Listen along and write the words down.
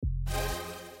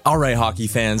All right, hockey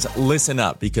fans, listen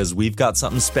up because we've got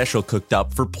something special cooked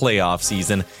up for playoff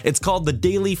season. It's called the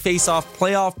Daily Face-Off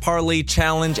Playoff Parlay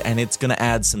Challenge, and it's going to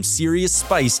add some serious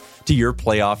spice to your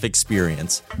playoff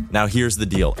experience. Now, here's the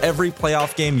deal. Every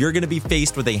playoff game, you're going to be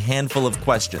faced with a handful of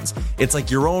questions. It's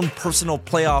like your own personal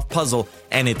playoff puzzle,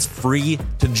 and it's free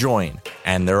to join.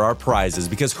 And there are prizes,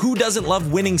 because who doesn't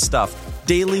love winning stuff?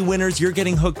 Daily winners, you're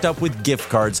getting hooked up with gift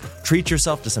cards. Treat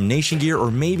yourself to some Nation gear or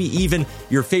maybe even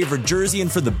your favorite jersey.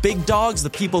 And for the big dogs, the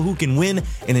people who can win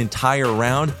an entire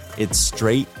round, it's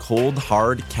straight, cold,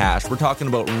 hard cash. We're talking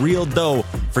about real dough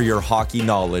for your hockey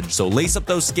knowledge. So lace up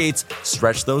those skates,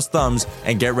 stretch those thumbs,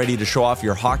 and get ready to show off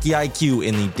your hockey IQ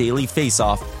in the Daily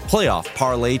Face-Off Playoff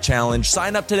Parlay Challenge.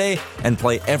 Sign up today and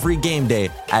play every game day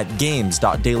at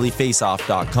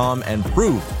games.dailyfaceoff.com and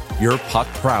prove your puck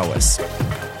prowess.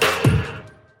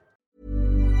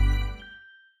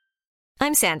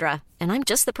 I'm Sandra, and I'm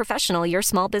just the professional your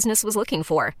small business was looking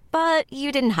for. But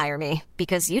you didn't hire me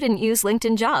because you didn't use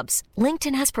LinkedIn Jobs.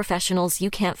 LinkedIn has professionals you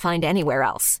can't find anywhere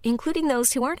else, including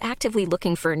those who aren't actively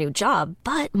looking for a new job,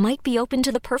 but might be open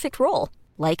to the perfect role,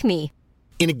 like me.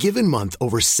 In a given month,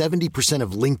 over 70%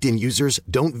 of LinkedIn users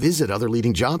don't visit other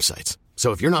leading job sites.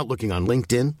 So if you're not looking on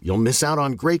LinkedIn, you'll miss out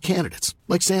on great candidates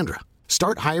like Sandra.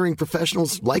 Start hiring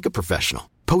professionals like a professional.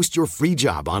 Post your free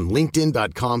job on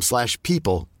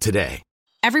linkedin.com/people today.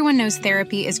 Everyone knows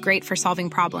therapy is great for solving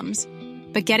problems,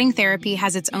 but getting therapy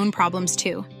has its own problems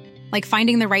too, like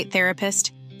finding the right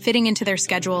therapist, fitting into their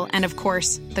schedule, and of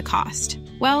course, the cost.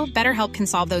 Well, BetterHelp can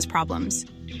solve those problems.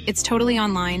 It's totally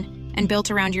online and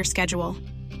built around your schedule.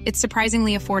 It's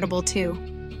surprisingly affordable too.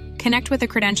 Connect with a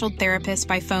credentialed therapist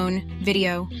by phone,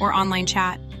 video, or online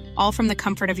chat, all from the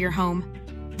comfort of your home.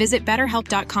 Visit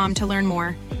BetterHelp.com to learn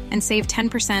more and save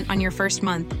 10% on your first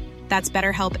month. That's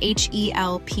BetterHelp,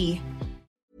 H-E-L-P.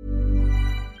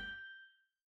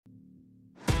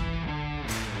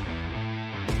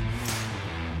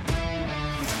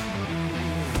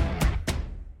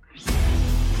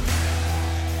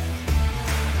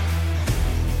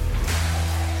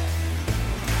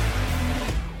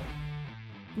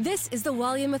 This is the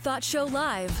Wally and Methot Show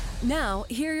live. Now,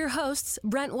 here are your hosts,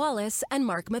 Brent Wallace and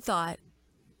Mark Methot.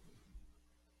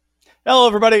 Hello,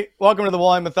 everybody. Welcome to the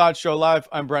Wally and Methot Show live.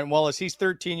 I'm Brent Wallace. He's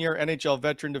 13-year NHL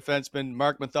veteran defenseman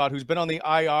Mark Methot, who's been on the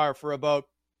IR for about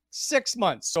 6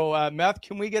 months. So, Meth,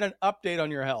 can we get an update on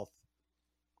your health?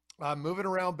 I'm moving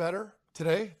around better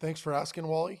today. Thanks for asking,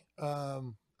 Wally. I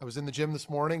was in the gym this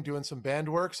morning doing some band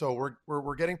work, so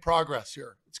we're getting progress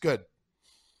here. It's good.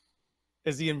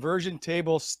 Is the inversion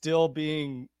table still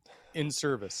being in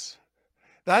service?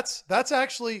 That's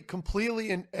actually completely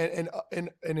and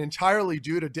entirely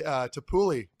due to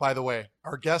Poulin, by the way,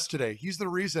 our guest today. He's the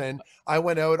reason I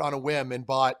went out on a whim and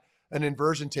bought an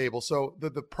inversion table. So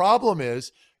the problem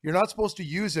is you're not supposed to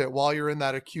use it while you're in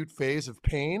that acute phase of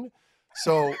pain.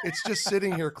 So it's just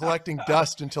sitting here collecting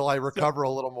dust until I recover a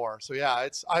little more. So yeah,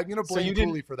 I'm going to blame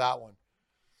Poulin for that one.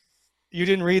 You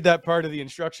didn't read that part of the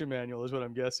instruction manual is what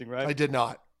I'm guessing, right? I did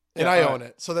not. And I own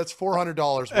it. So that's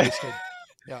 $400 wasted.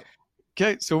 Yeah.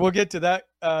 Okay, so we'll get to that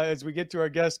as we get to our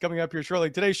guest coming up here shortly.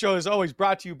 Today's show is always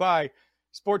brought to you by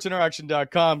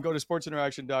sportsinteraction.com. Go to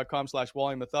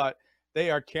sportsinteraction.com/Wally Methot. They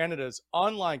are Canada's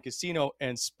online casino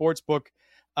and sportsbook.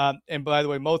 And by the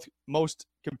way, most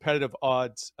competitive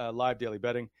odds, live daily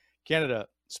betting. Canada,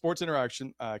 Sports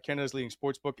Interaction, Canada's leading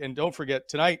sportsbook. And don't forget,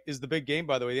 tonight is the big game,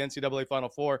 by the way, the NCAA Final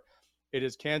Four. It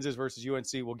is Kansas versus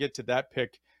UNC. We'll get to that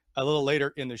pick a little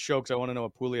later in the show because I want to know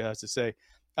what Poulin has to say.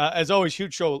 As always,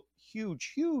 huge show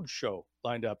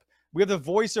lined up. We have the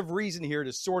voice of reason here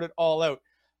to sort it all out.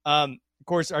 Of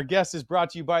course, our guest is brought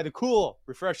to you by the cool,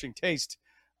 refreshing taste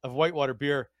of Whitewater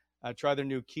beer. Try their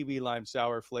new kiwi lime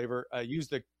sour flavor. Use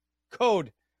the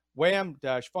code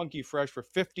WHAM-FUNKYFRESH for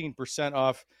 15%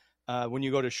 off when you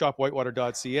go to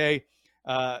shopwhitewater.ca.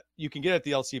 You can get it at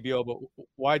the LCBO, but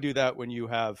why do that when you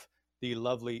have the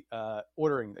lovely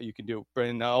ordering that you can do?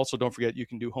 And also, don't forget, you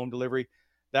can do home delivery.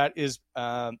 That is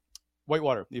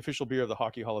Whitewater, the official beer of the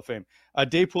Hockey Hall of Fame.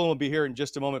 Dave Poulin will be here in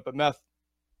just a moment. But, Meth,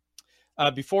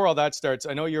 before all that starts,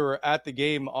 I know you were at the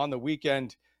game on the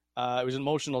weekend. It was an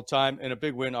emotional time and a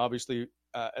big win, obviously,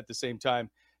 at the same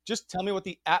time. Just tell me what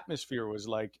the atmosphere was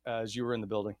like as you were in the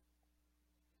building.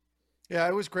 Yeah,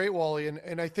 it was great, Wally.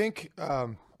 And I think,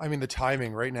 the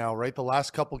timing right now, right? The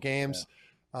last couple games,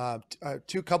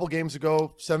 couple games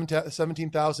ago,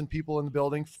 17,000 people in the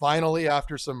building, finally,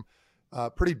 after some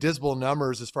pretty dismal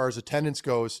numbers as far as attendance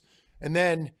goes. And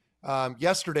then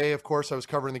yesterday, of course, I was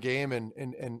covering the game,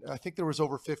 and I think there was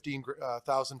over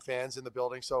 15,000 fans in the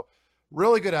building. So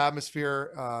really good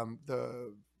atmosphere.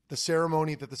 The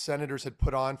ceremony that the Senators had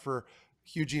put on for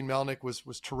Eugene Melnyk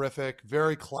was terrific,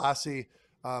 very classy.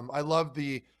 I love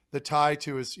the tie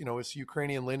to his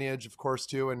Ukrainian lineage, of course,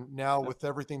 too. And now with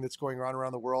everything that's going on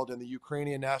around the world and the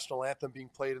Ukrainian national anthem being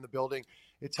played in the building,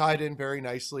 it tied in very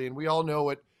nicely. And we all know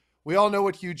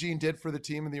what Eugene did for the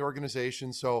team and the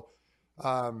organization. So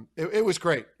it was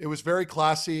great. It was very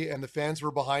classy, and the fans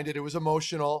were behind it. It was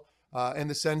emotional, and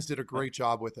the Sens did a great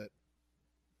job with it.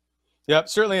 Yep,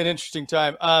 certainly an interesting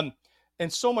time.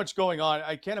 And so much going on.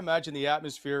 I can't imagine the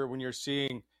atmosphere when you're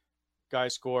seeing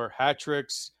guys score hat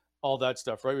tricks, all that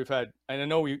stuff, right? We've had, and I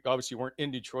know we obviously weren't in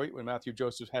Detroit when Matthew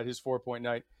Joseph had his 4-point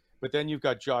night, but then you've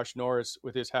got Josh Norris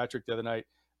with his hat trick the other night.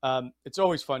 It's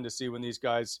always fun to see when these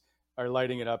guys are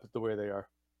lighting it up the way they are.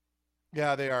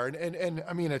 Yeah, they are. And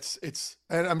I mean, it's,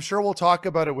 and I'm sure we'll talk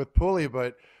about it with Poulin,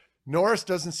 but Norris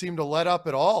doesn't seem to let up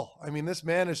at all. I mean, this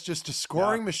man is just a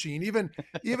scoring machine. Even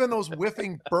those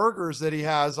whiffing burgers that he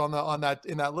has in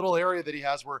that little area that he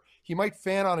has where he might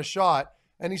fan on a shot,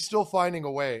 and he's still finding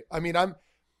a way. I mean,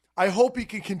 I hope he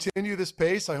can continue this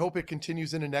pace. I hope it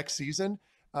continues into next season.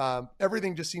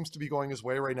 Everything just seems to be going his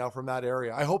way right now from that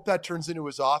area. I hope that turns into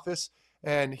his office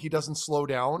and he doesn't slow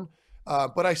down.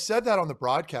 But I said that on the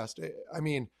broadcast. I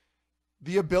mean,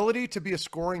 the ability to be a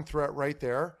scoring threat right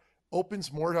there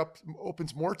opens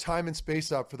more time and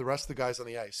space up for the rest of the guys on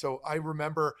the ice. So I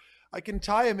remember I can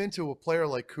tie him into a player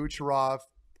like Kucherov.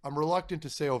 I'm reluctant to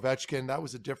say Ovechkin. That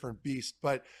was a different beast.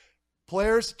 But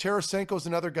players, Tarasenko's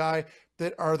another guy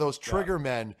that are those trigger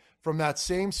men from that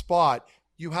same spot.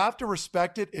 You have to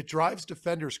respect it. It drives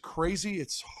defenders crazy.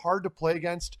 It's hard to play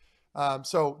against.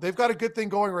 So they've got a good thing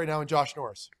going right now in Josh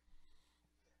Norris.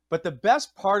 But the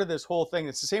best part of this whole thing,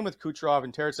 it's the same with Kucherov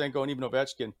and Tarasenko and even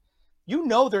Ovechkin. You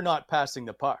know they're not passing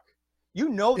the puck. You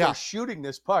know they're shooting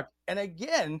this puck. And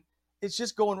again, it's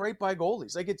just going right by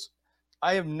goalies. Like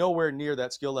I have nowhere near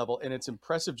that skill level, and it's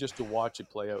impressive just to watch it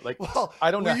play out. Like,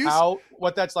 I don't know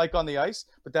what that's like on the ice,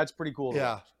 but that's pretty cool.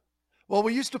 Yeah. Well,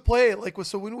 we used to play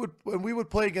when we would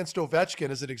play against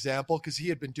Ovechkin as an example, because he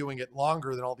had been doing it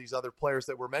longer than all these other players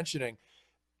that we're mentioning.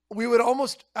 We would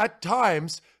almost at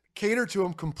times cater to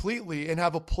him completely and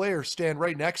have a player stand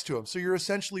right next to him. So you're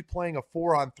essentially playing a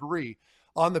 4-on-3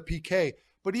 on the PK.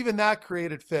 But even that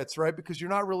created fits, right? Because you're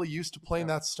not really used to playing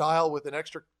that style with an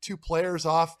extra 2 players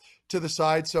off to the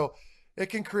side. So it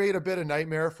can create a bit of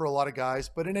nightmare for a lot of guys.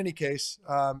 But in any case,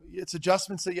 it's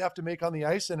adjustments that you have to make on the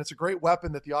ice, and it's a great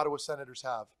weapon that the Ottawa Senators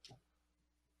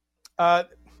have.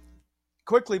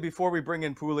 Quickly, before we bring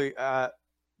in Poulin,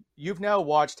 you've now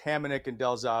watched Hamonic and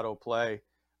Del Zotto play.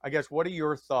 I guess, what are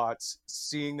your thoughts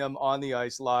seeing them on the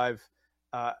ice live?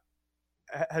 Did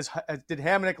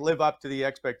Hamonic live up to the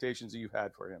expectations that you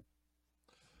had for him?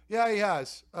 Yeah, he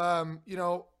has.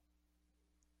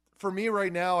 For me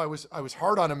right now, I was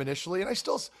hard on him initially, and I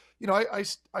still,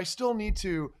 I still need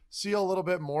to see a little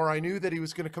bit more. I knew that he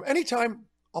was going to come anytime.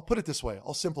 I'll put it this way.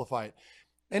 I'll simplify it.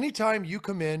 Anytime you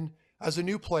come in as a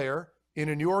new player in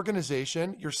a new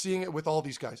organization, you're seeing it with all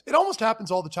these guys. It almost happens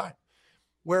all the time,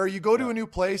 where you go to a new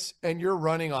place and you're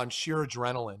running on sheer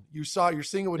adrenaline. You're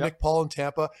seeing it with Nick Paul in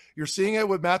Tampa. You're seeing it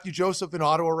with Matthew Joseph in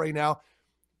Ottawa right now.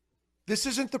 This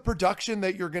isn't the production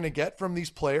that you're going to get from these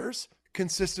players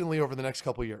consistently over the next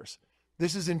couple of years.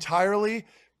 This is entirely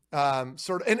that's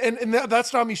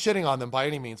not me shitting on them by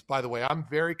any means, by the way. I'm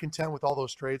very content with all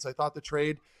those trades. I thought the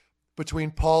trade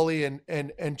between Paulie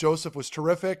and Joseph was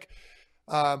terrific.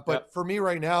 For me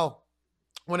right now,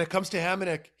 when it comes to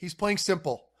Hamonic, he's playing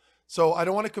simple. So I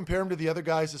don't want to compare him to the other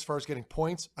guys as far as getting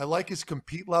points. I like his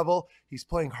compete level. He's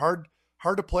playing hard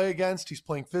to play against. He's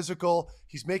playing physical.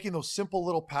 He's making those simple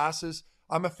little passes.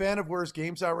 I'm a fan of where his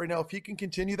game's at right now. If he can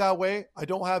continue that way, I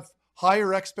don't have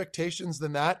higher expectations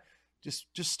than that.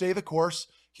 Just stay the course.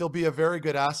 He'll be a very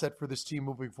good asset for this team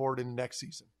moving forward in the next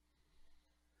season.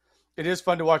 It is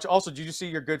fun to watch. Also, did you see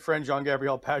your good friend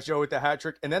Jean-Gabriel Pageau with the hat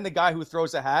trick? And then the guy who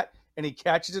throws a hat and he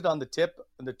catches it on the tip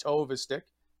and the toe of his stick?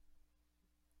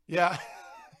 Yeah,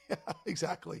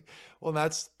 exactly. Well,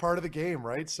 that's part of the game,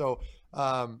 right? So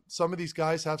some of these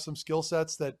guys have some skill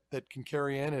sets that can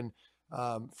carry in.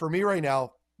 And for me right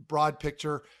now, broad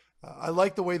picture, I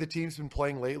like the way the team's been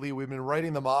playing lately. We've been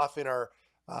writing them off in our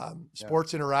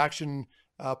sports interaction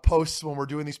posts when we're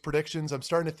doing these predictions. I'm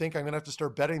starting to think I'm going to have to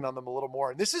start betting on them a little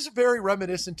more. And this is very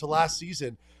reminiscent to last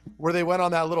season where they went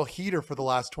on that little heater for the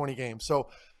last 20 games. So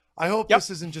I hope this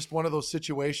isn't just one of those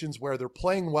situations where they're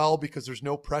playing well because there's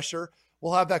no pressure.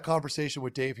 We'll have that conversation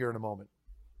with Dave here in a moment.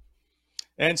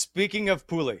 And speaking of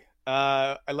Poulin,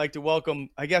 I'd like to welcome,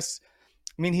 he's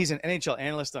an NHL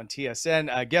analyst on TSN,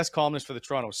 a guest columnist for the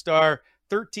Toronto Star,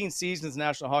 13 seasons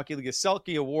National Hockey League, a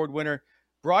Selke Award winner,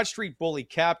 Broad Street Bully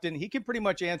captain. He can pretty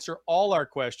much answer all our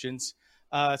questions.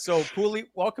 So, Poulin,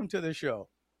 welcome to the show.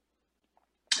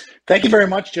 Thank you very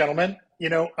much, gentlemen.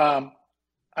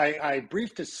 I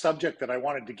briefed a subject that I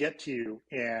wanted to get to you.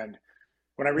 And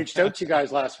when I reached out to you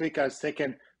guys last week, I was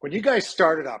thinking, when you guys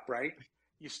started up, right?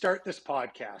 You start this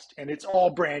podcast and it's all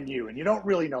brand new and you don't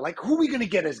really know, like, who are we going to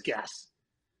get as guests?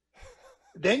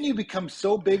 Then you become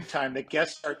so big time that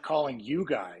guests start calling you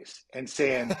guys and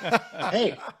saying,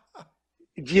 hey,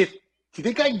 do you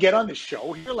think I can get on the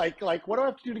show here? Like, what do I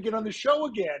have to do to get on the show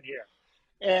again here?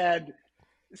 And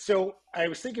so I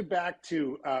was thinking back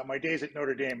to my days at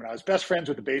Notre Dame, and I was best friends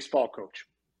with the baseball coach.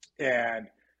 And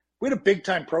we had a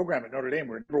big-time program at Notre Dame.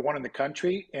 We were number one in the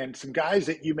country, and some guys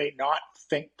that you may not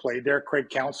think played there. Craig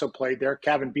Counsell played there.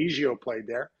 Kevin Biggio played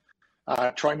there.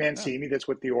 Troy Mancini, that's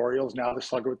with the Orioles, now the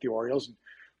slugger with the Orioles. And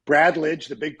Brad Lidge,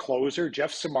 the big closer.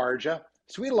 Jeff Samardzija.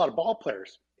 So we had a lot of ball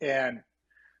players. And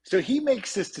so he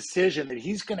makes this decision that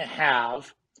he's going to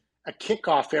have a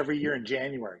kickoff every year in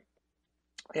January.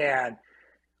 And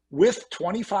with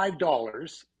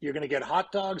 $25, you're going to get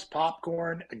hot dogs,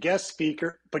 popcorn, a guest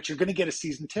speaker, but you're going to get a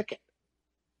season ticket.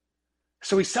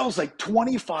 So he sells like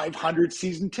 2,500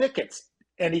 season tickets.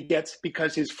 And he gets,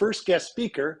 because his first guest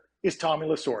speaker is Tommy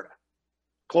Lasorda.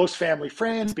 Close family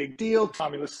friend, big deal,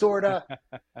 Tommy Lasorda.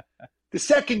 The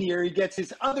second year, he gets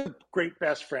his other great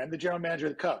best friend, the general manager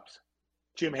of the Cubs,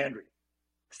 Jim Hendry.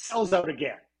 Sells out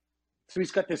again. So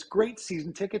he's got this great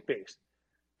season ticket base.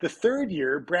 The third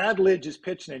year, Brad Lidge is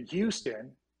pitching in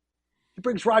Houston. He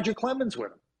brings Roger Clemens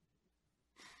with him.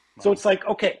 Wow. So it's like,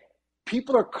 okay,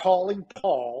 people are calling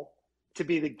Paul to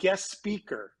be the guest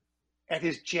speaker at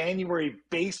his January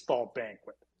baseball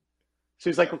banquet. So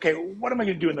he's like, okay, what am I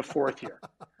going to do in the fourth year?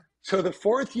 So the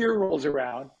fourth year rolls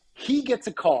around. He gets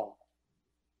a call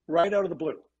right out of the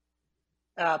blue.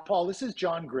 Paul, this is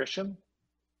John Grisham.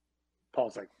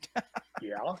 Paul's like,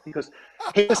 yeah. He goes,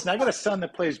 hey, listen, I got a son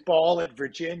that plays ball at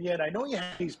Virginia, and I know you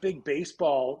have these big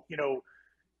baseball,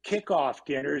 kickoff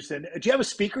dinners. And do you have a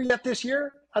speaker yet this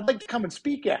year? I'd like to come and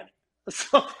speak at it.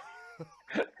 So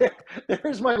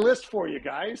there's my list for you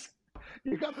guys.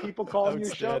 You got people calling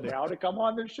your show now to come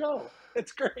on their show.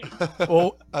 It's great.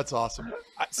 Well, That's awesome.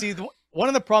 See, one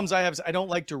of the problems I have is I don't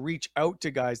like to reach out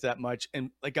to guys that much,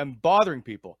 and like I'm bothering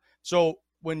people. So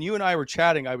when you and I were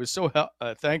chatting, I was so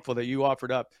thankful that you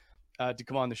offered up to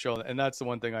come on the show. And that's the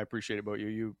one thing I appreciate about you.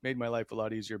 You made my life a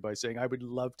lot easier by saying, I would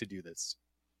love to do this.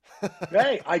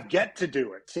 Hey, I get to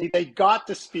do it. See, they got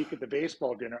to speak at the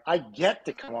baseball dinner. I get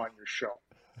to come on your show.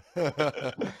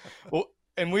 Well,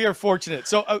 and we are fortunate.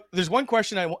 So there's one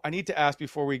question I need to ask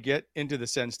before we get into the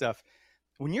Send stuff.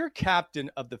 When you're captain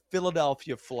of the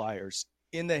Philadelphia Flyers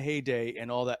in the heyday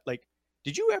and all that, like,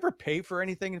 did you ever pay for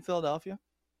anything in Philadelphia?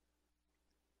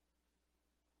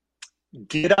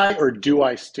 Did I, or do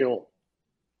I still?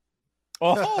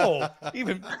 Oh,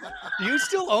 even do you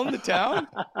still own the town?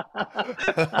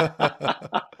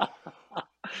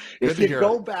 If you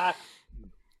go back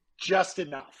just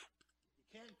enough,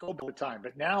 you can't go all the time.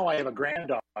 But now I have a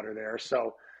granddaughter there,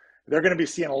 so they're going to be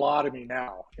seeing a lot of me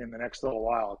now in the next little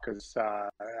while, because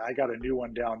I got a new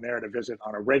one down there to visit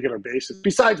on a regular basis,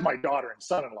 besides my daughter and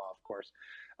son-in-law, of course.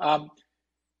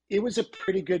 It was a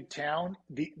pretty good town.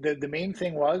 The main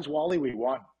thing was, Wally, we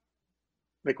won.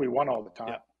 Like, we won all the time.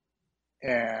 Yeah.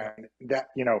 And that,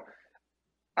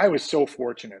 I was so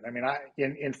fortunate. I mean,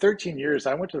 in 13 years,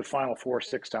 I went to the Final Four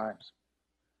 6 times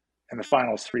and the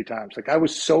finals 3 times. Like, I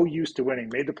was so used to winning,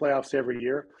 made the playoffs every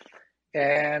year.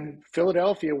 And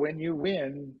Philadelphia, when you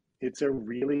win, it's a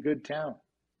really good town.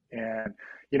 And,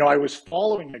 I was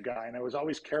following a guy, and I was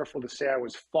always careful to say I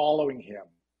was following him.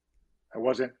 I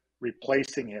wasn't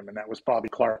replacing him, and that was Bobby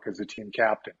Clark as the team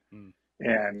captain.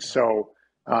 And so,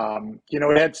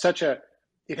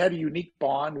 it had a unique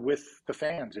bond with the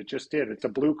fans. It just did. It's a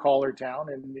blue collar town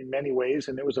in many ways,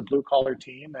 and it was a blue collar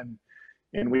team,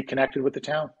 and we connected with the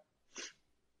town.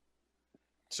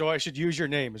 So I should use your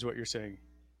name, is what you're saying.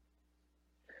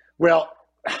 Well,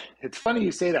 it's funny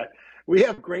you say that. We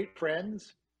have great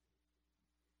friends.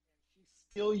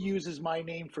 He still uses my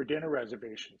name for dinner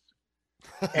reservations.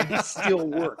 And it still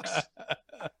works.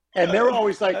 And they're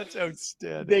always like, that's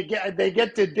outstanding. They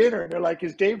get to dinner and they're like,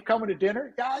 is Dave coming to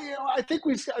dinner? Yeah, I think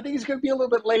he's going to be a little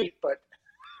bit late, but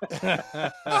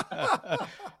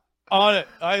on it.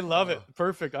 I love it.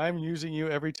 Perfect. I'm using you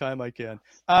every time I can.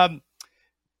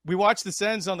 We watched the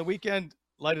Sens on the weekend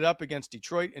light it up against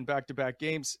Detroit in back-to-back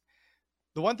games.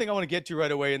 The one thing I want to get to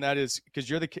right away, and that is because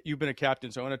you've been a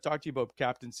captain, so I want to talk to you about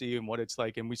captaincy and what it's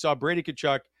like. And we saw Brady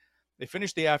Tkachuk. They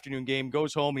finished the afternoon game,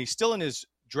 goes home, and he's still in his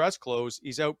dress clothes.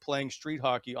 He's out playing street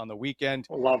hockey on the weekend.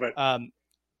 I love it.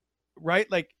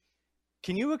 Right? Like,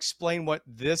 can you explain what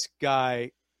this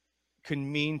guy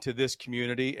can mean to this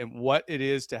community and what it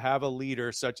is to have a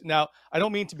leader such. Now, I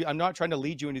don't mean to be, I'm not trying to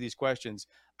lead you into these questions.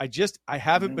 I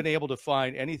haven't been able to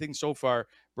find anything so far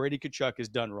Brady Tkachuk has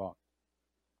done wrong.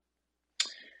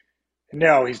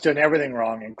 No, he's done everything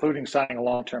wrong, including signing a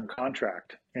long-term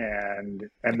contract. And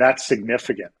that's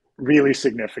significant, really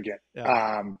significant.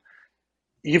 Yeah.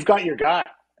 You've got your guy.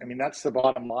 I mean, that's the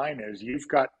bottom line is you've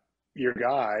got your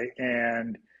guy,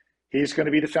 and he's going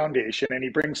to be the foundation, and he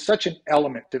brings such an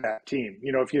element to that team.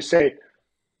 You know, if you say,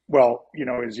 well, you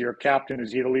know, is your captain,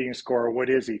 is he the leading scorer? What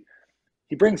is he?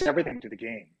 He brings everything to the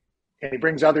game, and he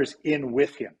brings others in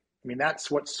with him. I mean,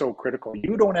 that's what's so critical.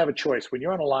 You don't have a choice. When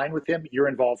you're on a line with him, you're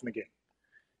involved in the game.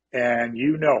 And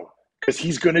you know, because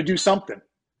he's going to do something.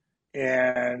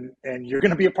 And you're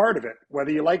going to be a part of it,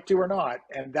 whether you like to or not.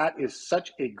 And that is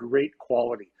such a great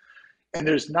quality. And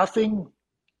there's nothing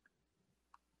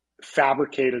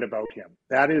fabricated about him.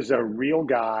 That is a real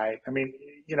guy. I mean,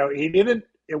 you know,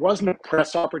 it wasn't a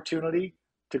press opportunity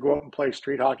to go out and play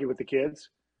street hockey with the kids.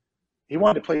 He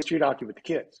wanted to play street hockey with the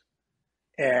kids.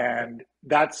 And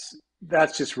that's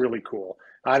just really cool.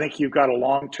 I think you've got a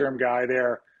long-term guy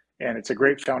there, and it's a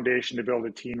great foundation to build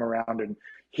a team around. And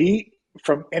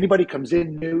from anybody comes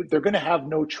in new, they're going to have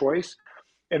no choice.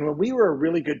 And when we were a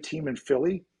really good team in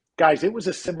Philly, guys, it was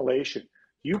a simulation.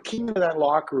 You came into that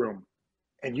locker room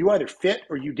and you either fit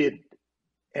or you didn't.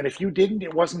 And if you didn't,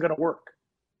 it wasn't going to work.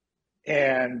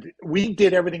 And we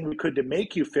did everything we could to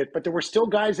make you fit, but there were still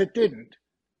guys that didn't.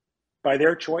 By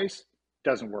their choice,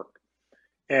 doesn't work.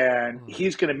 And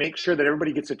he's going to make sure that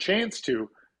everybody gets a chance to.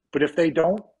 But if they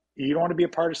don't, you don't want to be a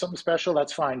part of something special,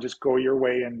 that's fine. Just go your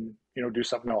way and, you know, do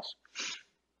something else.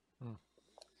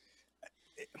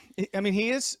 I mean,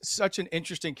 he is such an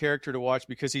interesting character to watch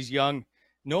because he's young.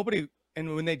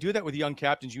 And when they do that with young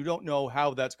captains, you don't know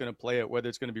how that's going to play out, whether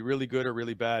it's going to be really good or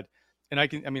really bad. And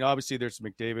obviously there's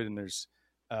McDavid and there's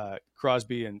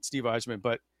Crosby and Steve Yzerman,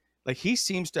 but like he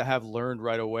seems to have learned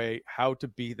right away how to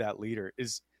be that leader.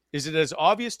 Is it as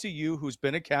obvious to you who's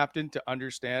been a captain to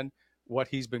understand what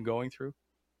he's been going through?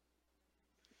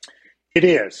 It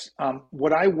is.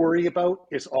 What I worry about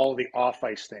is all the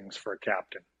off-ice things for a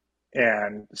captain.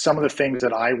 And some of the things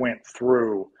that I went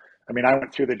through, I mean, I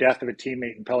went through the death of a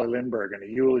teammate in Pelle Lindbergh and a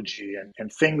eulogy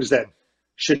and things that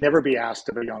should never be asked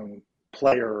of a young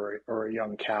player or a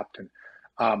young captain.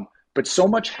 But so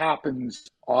much happens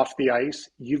off the ice.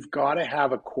 You've got to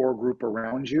have a core group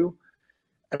around you.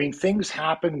 I mean, things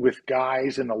happen with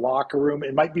guys in the locker room.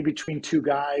 It might be between two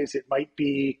guys. It might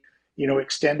be, you know,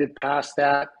 extended past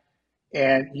that.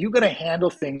 And you're going to handle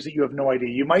things that you have no idea.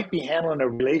 You might be handling a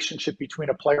relationship between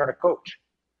a player and a coach.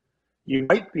 You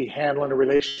might be handling a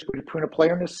relationship between a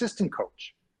player and an assistant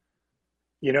coach.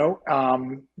 You know,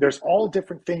 there's all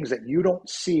different things that you don't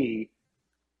see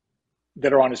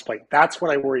that are on his plate. That's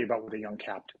what I worry about with a young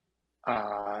captain.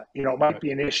 You know, it might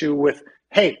be an issue with,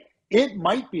 it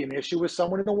might be an issue with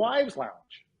someone in the wives' lounge.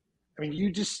 I mean,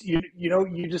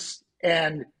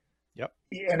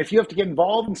 and if you have to get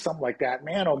involved in something like that,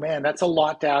 man, oh man, that's a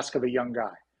lot to ask of a young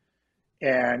guy.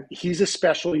 And he's a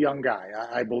special young guy.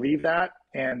 I believe that.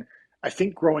 And I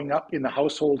think growing up in the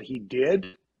household he did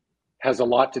has a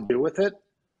lot to do with it.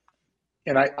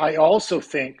 And I also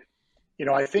think, you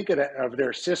know, I think of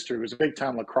their sister, who was a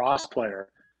big-time lacrosse player.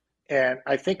 And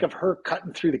I think of her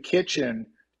cutting through the kitchen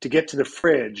to get to the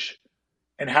fridge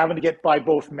and having to get by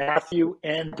both Matthew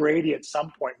and Brady at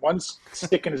some point. One's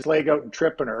sticking his leg out and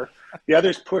tripping her. The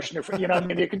other's pushing her. You know, I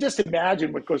mean, you can just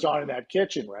imagine what goes on in that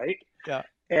kitchen, right?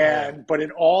 Yeah. But it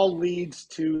all leads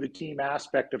to the team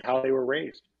aspect of how they were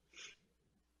raised.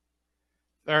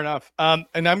 Fair enough. And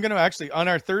I'm going to actually, on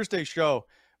our Thursday show,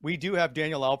 we do have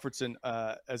Daniel Alfredson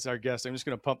as our guest. I'm just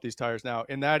going to pump these tires now.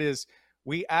 And that is,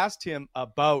 we asked him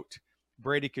about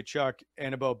Brady Tkachuk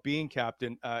and about being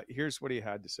captain. Here's what he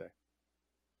had to say.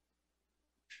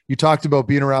 You talked about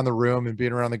being around the room and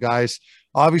being around the guys.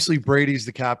 Obviously, Brady's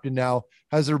the captain now.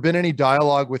 Has there been any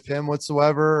dialogue with him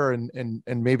whatsoever? And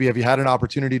maybe have you had an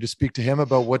opportunity to speak to him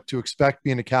about what to expect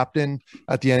being a captain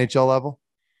at the NHL level?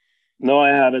 No, I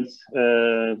haven't.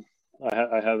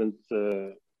 I haven't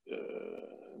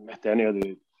met any of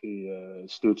the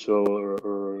Stützle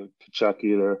or Tkachuk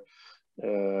either.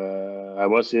 I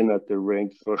was in at the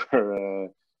rink for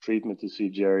treatment to see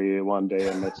Jerry one day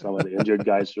and met some of the injured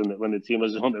guys when the team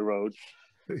was on the road.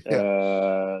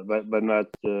 But not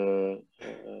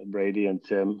Brady and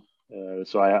Tim.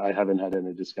 So I haven't had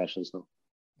any discussions. No.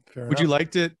 Would you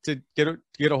like to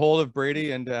get a hold of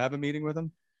Brady and have a meeting with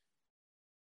him?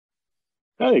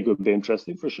 I think it would be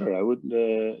interesting for sure. I would,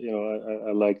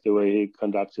 I like the way he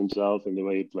conducts himself and the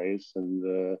way he plays,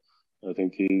 and I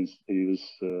think he was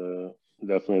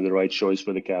definitely the right choice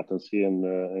for the captaincy,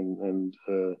 and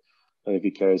I think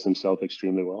he carries himself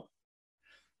extremely well.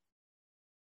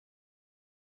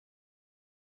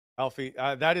 Alfie,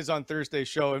 that is on Thursday's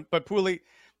show. But Poulin,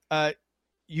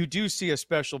 you do see a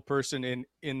special person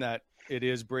in that it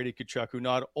is Brady Tkachuk, who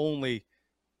not only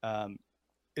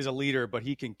is a leader, but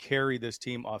he can carry this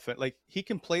team off. Like, he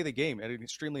can play the game at an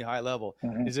extremely high level.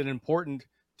 Mm-hmm. Is it important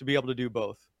to be able to do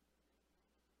both?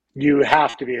 You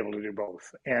have to be able to do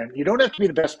both. And you don't have to be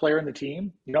the best player in the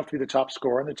team. You don't have to be the top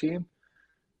scorer in the team.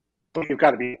 But you've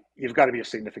got to be a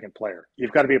significant player.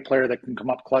 You've got to be a player that can come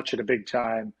up clutch at a big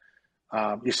time.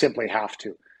 You simply have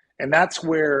to. And that's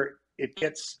where it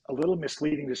gets a little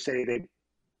misleading to say they,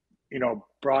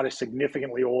 brought a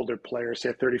significantly older player, say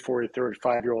a 34 or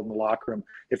 35-year-old in the locker room.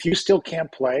 If you still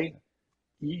can't play,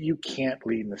 you can't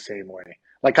lead in the same way.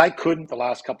 Like, I couldn't the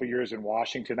last couple of years in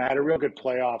Washington. I had a real good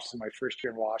playoffs in my first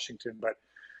year in Washington. But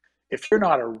if you're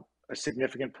not a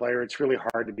significant player, it's really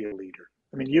hard to be a leader.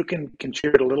 I mean, you can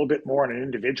contribute a little bit more on an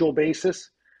individual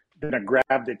basis than a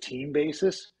grab the team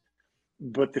basis.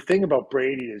 But the thing about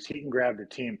Brady is he can grab the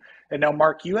team. And now,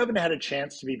 Mark, you haven't had a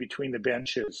chance to be between the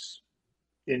benches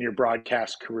in your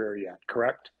broadcast career yet,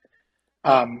 correct?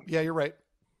 Yeah, you're right.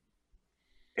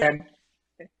 And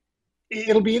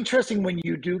it'll be interesting when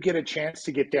you do get a chance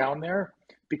to get down there,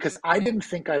 because I didn't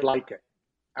think I'd like it.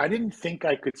 I didn't think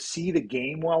I could see the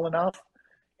game well enough.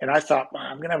 And I thought,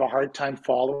 I'm going to have a hard time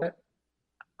following it.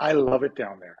 I love it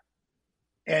down there.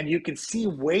 And you can see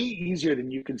way easier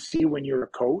than you can see when you're a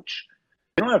coach.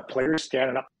 You don't have players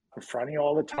standing up in front of you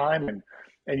all the time,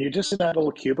 and you're just in that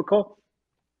little cubicle.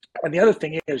 And the other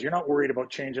thing is, you're not worried about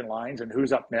changing lines and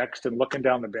who's up next and looking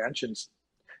down the bench and,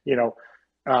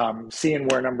 seeing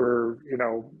where number,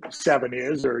 7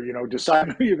 is, or,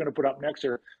 deciding who you're going to put up next,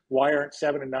 or why aren't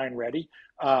 7 and 9 ready.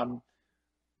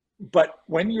 But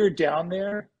when you're down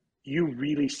there, you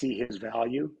really see his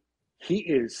value. He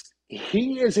is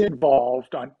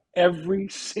involved on every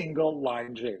single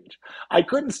line change. I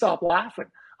couldn't stop laughing.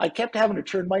 I kept having to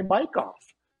turn my mic off,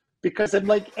 because I'm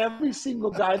like, every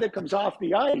single guy that comes off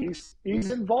the ice,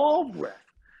 he's involved with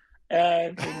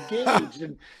and engaged.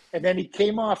 And then he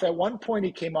came off. At one point,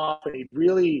 he came off and he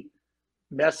really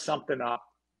messed something up.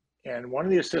 And one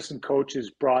of the assistant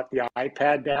coaches brought the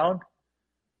iPad down.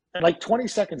 And like 20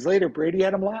 seconds later, Brady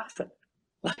had him laughing.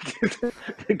 Like,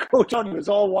 the coach on him was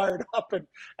all wired up, and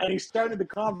he started the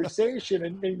conversation.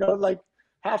 And, like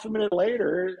half a minute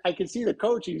later, I can see the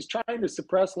coach, he's trying to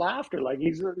suppress laughter. Like,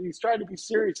 he's trying to be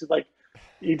serious. It's like,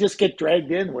 you just get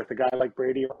dragged in with a guy like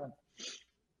Brady on.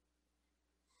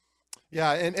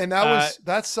 Yeah, and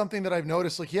that's something that I've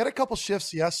noticed. Like, he had a couple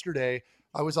shifts yesterday.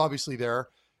 I was obviously there,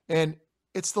 and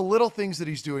it's the little things that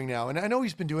he's doing now. And I know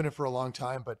he's been doing it for a long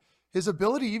time, but his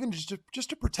ability even just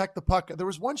to protect the puck. There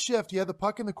was one shift, he had the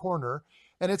puck in the corner,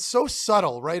 and it's so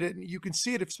subtle, right? And you can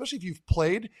see it, especially if you've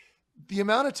played. The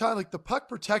amount of time, like the puck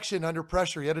protection under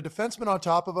pressure, he had a defenseman on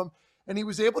top of him, and he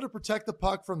was able to protect the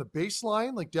puck from the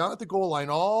baseline, like down at the goal line,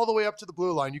 all the way up to the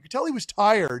blue line. You could tell he was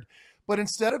tired, but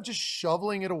instead of just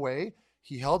shoveling it away,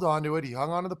 he held onto it, he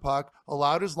hung onto the puck,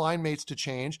 allowed his line mates to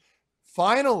change,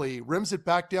 finally rims it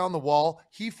back down the wall.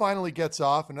 He finally gets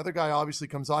off. Another guy obviously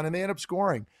comes on, and they end up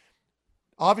scoring.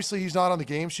 Obviously, he's not on the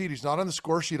game sheet. He's not on the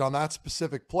score sheet on that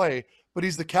specific play, but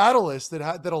he's the catalyst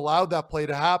that allowed that play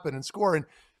to happen and score. And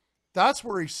that's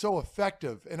where he's so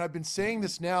effective. And I've been saying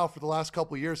this now for the last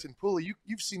couple of years. And Poulin,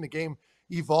 you've seen the game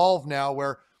evolve now,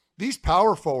 where these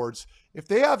power forwards, if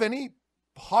they have any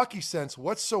hockey sense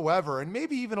whatsoever, and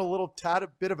maybe even a little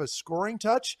bit of a scoring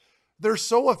touch, they're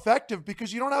so effective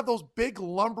because you don't have those big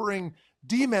lumbering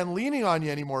D-men leaning on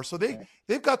you anymore. So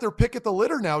they've got their pick at the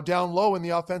litter now down low in the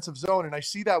offensive zone. And I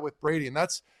see that with Brady. And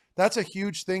that's a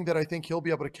huge thing that I think he'll be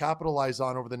able to capitalize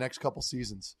on over the next couple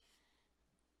seasons.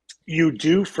 You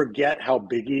do forget how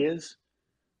big he is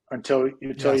until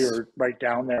you're right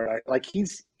down there. Right? Like,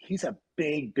 he's a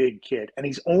big kid, and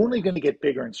he's only going to get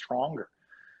bigger and stronger.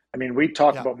 I mean, we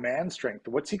talk about man strength.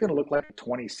 What's he going to look like at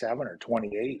 27 or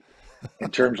 28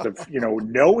 in terms of,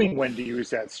 knowing when to use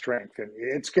that strength? And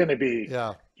it's going to be,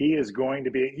 he is going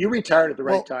to be, you retired at the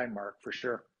right time, Mark, for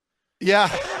sure.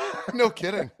 Yeah, no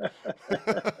kidding.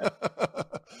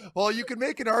 Well, you could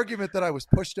make an argument that I was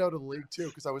pushed out of the league too,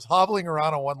 because I was hobbling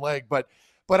around on one leg. But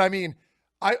I mean,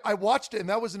 I watched it, and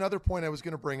that was another point I was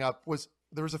going to bring up. Was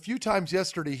there was a few times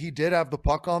yesterday he did have the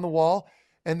puck on the wall,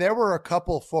 and there were a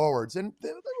couple forwards, and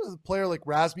there was a player like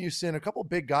Rasmussen, a couple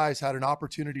big guys had an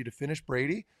opportunity to finish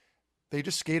Brady. They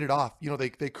just skated off.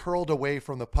 They curled away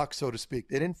from the puck, so to speak.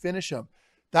 They didn't finish him.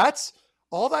 That's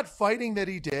all that fighting that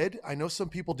he did. I know some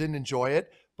people didn't enjoy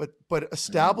it, but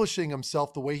establishing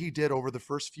himself the way he did over the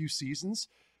first few seasons,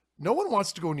 no one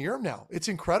wants to go near him now. It's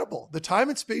incredible. The time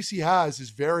and space he has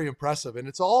is very impressive. And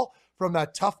it's all from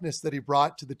that toughness that he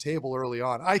brought to the table early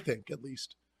on, I think, at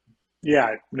least.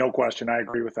 Yeah, no question. I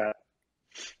agree with that.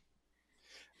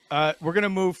 We're going to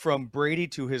move from Brady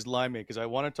to his line mate because I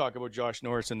want to talk about Josh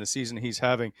Norris and the season he's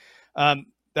having.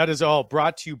 That is all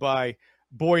brought to you by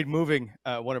Boyd Moving,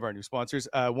 one of our new sponsors.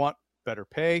 Want better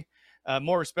pay,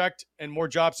 more respect, and more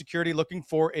job security. Looking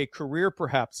for a career,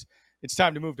 perhaps? It's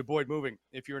time to move to Boyd Moving.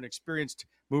 If you're an experienced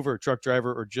mover, truck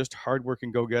driver, or just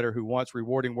hardworking go-getter who wants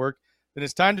rewarding work, then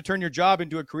it's time to turn your job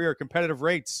into a career. Competitive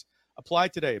rates. Apply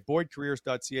today at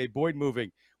boydcareers.ca. Boyd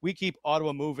Moving. We keep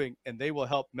Ottawa moving, and they will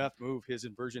help Meth move his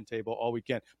inversion table all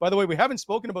weekend. By the way, we haven't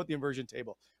spoken about the inversion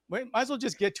table. Might as well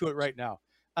just get to it right now.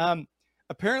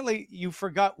 Apparently, you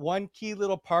forgot one key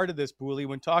little part of this, Poulin,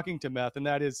 when talking to Meth, and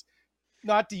that is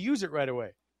not to use it right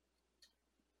away.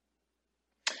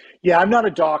 Yeah, I'm not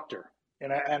a doctor,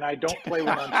 and I don't play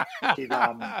with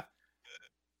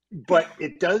but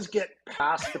it does get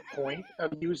past the point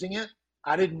of using it.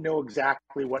 I didn't know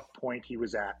exactly what point he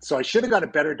was at. So I should have got a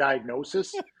better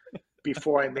diagnosis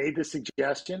before I made the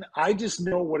suggestion. I just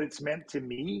know what it's meant to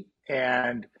me.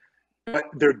 But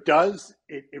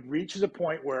it reaches a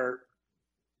point where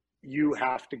you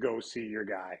have to go see your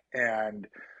guy.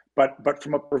 But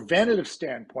from a preventative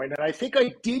standpoint, and I think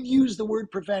I did use the word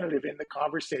preventative in the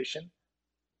conversation.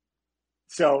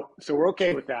 So we're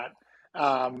okay with that.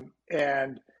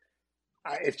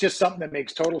 It's just something that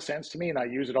makes total sense to me, and I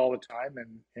use it all the time.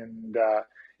 And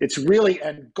it's really,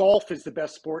 and golf is the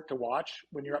best sport to watch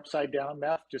when you're upside down,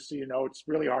 Meth. Just so you know, it's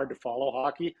really hard to follow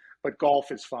hockey, but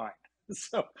golf is fine.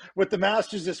 So with the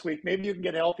Masters this week, maybe you can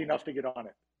get healthy enough to get on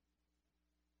it.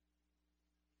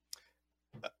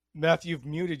 Meth, you've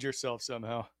muted yourself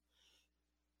somehow.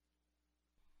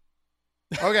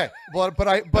 Okay, well, but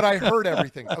I heard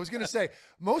everything. I was going to say,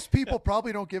 most people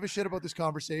probably don't give a shit about this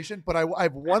conversation, but I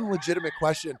have one legitimate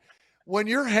question. When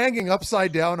you're hanging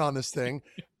upside down on this thing,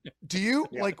 do you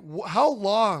how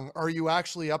long are you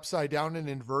actually upside down and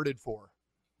inverted for?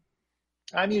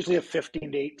 I'm usually a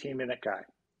 15 to 18 minute guy.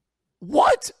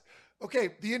 What? Okay,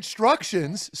 the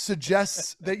instructions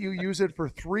suggests that you use it for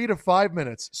 3 to 5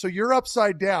 minutes. So you're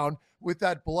upside down with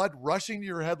that blood rushing to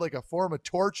your head like a form of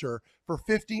torture for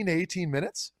 15 to 18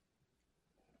 minutes?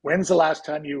 When's the last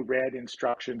time you read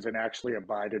instructions and actually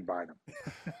abided by them?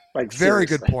 Like, very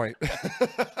seriously. Good point.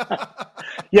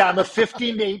 Yeah, I'm a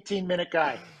 15 to 18 minute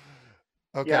guy.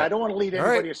 Okay. Yeah, I don't want to lead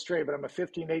anybody astray, but I'm a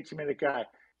 15 to 18 minute guy.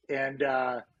 And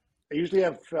I usually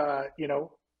have,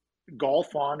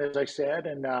 golf on, as I said,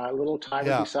 and a little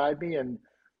timer beside me and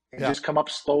just come up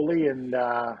slowly. And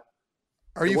are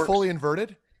you fully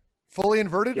inverted? Fully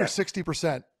inverted or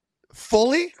 60%?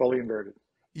 Fully inverted.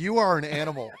 You are an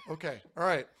animal. Okay. All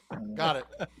right. Got it.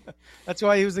 That's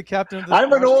why he was the captain of the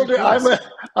I'm an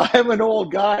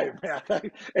old guy, man.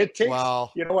 It takes,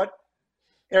 You know what?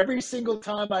 Every single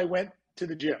time I went to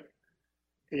the gym,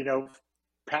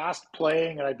 past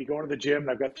playing, and I'd be going to the gym,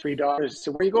 and I've got 3 daughters.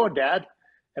 So where you going, Dad?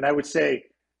 And I would say,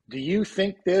 do you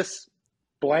think this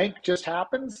blank just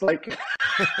happens? Like,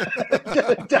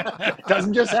 it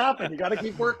doesn't just happen. You got to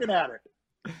keep working at it.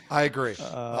 I agree.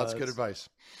 That's good advice.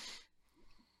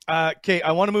 Okay,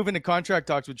 I want to move into contract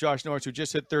talks with Josh Norris, who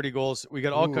just hit 30 goals. We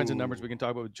got all kinds of numbers we can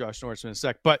talk about with Josh Norris in a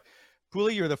sec. But,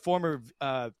 Poulin, you're the former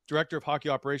director of hockey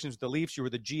operations with the Leafs. You were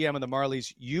the GM of the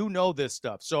Marlies. You know this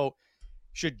stuff. So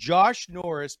should Josh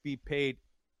Norris be paid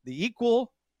the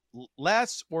equal,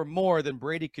 less, or more than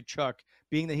Brady Tkachuk,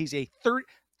 being that he's a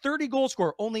 30 goal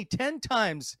scorer? Only 10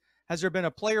 times has there been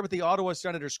a player with the Ottawa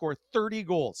Senators score 30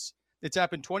 goals. It's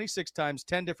happened 26 times,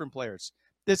 10 different players.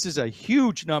 This is a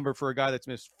huge number for a guy that's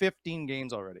missed 15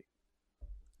 games already.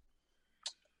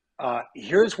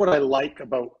 Here's what I like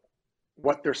about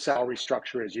what their salary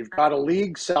structure is. You've got a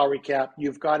league salary cap.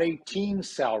 You've got a team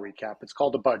salary cap. It's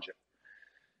called a budget.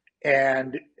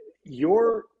 And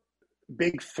your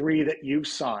big 3 that you've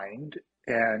signed,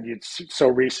 and so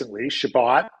recently,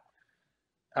 Shabbat,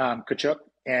 Tkachuk,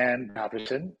 and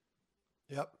Matheson.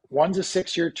 Yep. One's a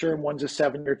 6-year term, one's a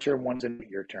 7-year term, one's an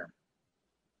 8-year term.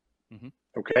 Mm-hmm.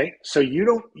 Okay, so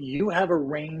you have a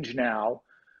range now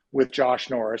with Josh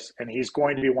Norris, and he's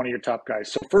going to be one of your top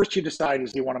guys. So first you decide,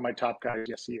 is he one of my top guys?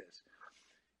 Yes, he is.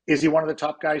 Is he one of the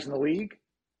top guys in the league?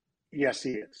 Yes,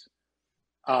 he is.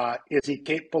 Is he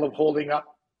capable of holding up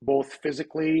both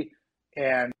physically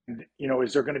and,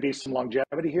 is there going to be some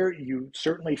longevity here? You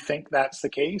certainly think that's the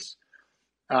case.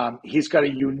 He's got a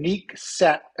unique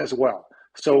set as well.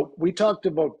 So we talked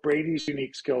about Brady's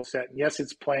unique skill set. Yes,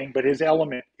 it's playing, but his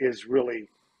element is really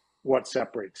what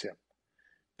separates him.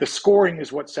 The scoring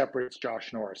is what separates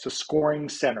Josh Norris, the scoring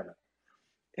centerman.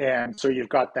 And so you've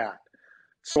got that.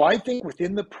 So I think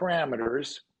within the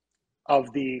parameters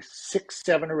of the 6,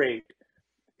 7, or 8,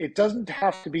 it doesn't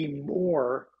have to be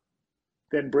more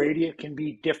than Brady. It can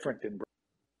be different than Brady.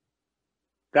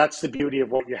 That's the beauty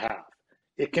of what you have.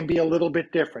 It can be a little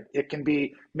bit different. It can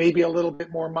be maybe a little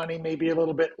bit more money, maybe a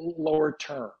little bit lower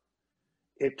term.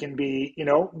 It can be,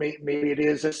 maybe it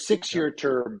is a 6-year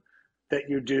term that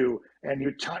you do, and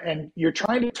you're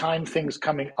trying to time things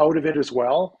coming out of it as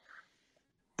well.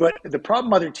 But the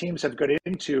problem other teams have got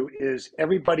into is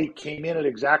everybody came in at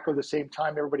exactly the same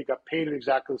time. Everybody got paid at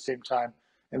exactly the same time,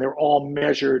 and they're all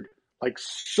measured like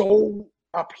so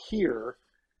up here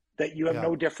that you have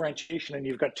no differentiation, and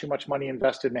you've got too much money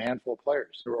invested in a handful of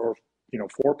players, or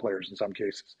 4 players in some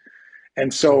cases.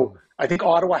 And so I think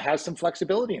Ottawa has some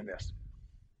flexibility in this,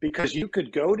 because you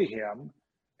could go to him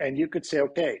and you could say,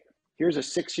 okay, here's a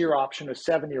 6-year option, a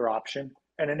 7-year option,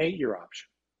 and an 8-year option,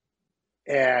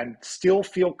 and still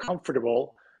feel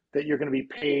comfortable that you're going to be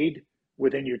paid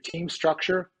within your team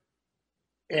structure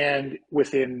and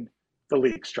within the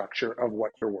league structure of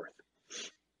what you're worth.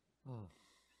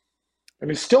 I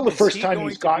mean, still the first time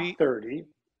he's got 30.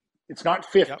 It's not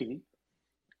 50.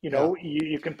 Yep.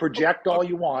 You can project all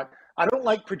you want. I don't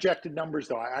like projected numbers,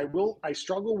 though. I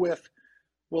struggle with,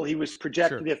 well, he was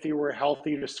projected if he were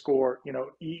healthy to score.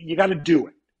 You got to do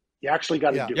it. You actually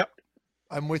got to do it.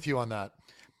 I'm with you on that.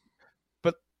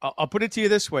 But I'll put it to you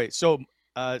this way. So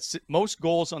most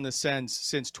goals on the Sens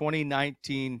since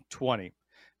 2019-20.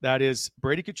 That is,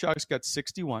 Brady Tkachuk's got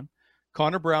 61.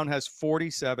 Connor Brown has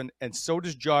 47, and so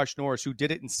does Josh Norris, who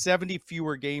did it in 70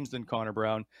 fewer games than Connor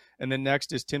Brown. And then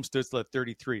next is Tim Stützle at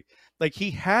 33. Like, he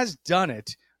has done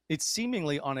it. It's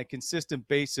seemingly on a consistent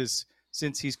basis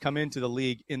since he's come into the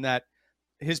league, in that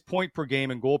his point per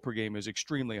game and goal per game is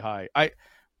extremely high.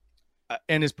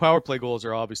 And his power play goals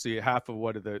are obviously half of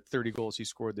what of the 30 goals he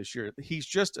scored this year. He's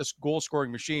just a goal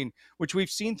scoring machine, which we've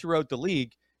seen throughout the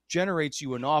league generates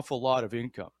you an awful lot of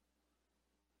income.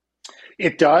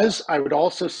 It does. I would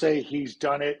also say he's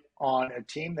done it on a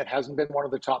team that hasn't been one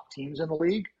of the top teams in the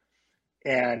league.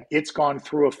 And it's gone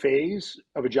through a phase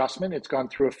of adjustment. It's gone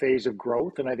through a phase of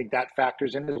growth. And I think that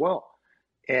factors in as well.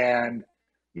 And,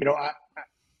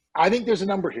 I think there's a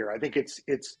number here. I think it's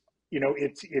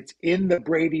in the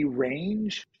Brady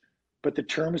range, but the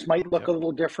terms might look a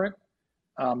little different.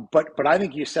 But I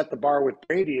think you set the bar with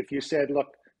Brady. If you said, look,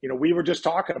 we were just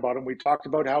talking about him. We talked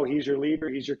about how he's your leader.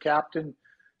 He's your captain.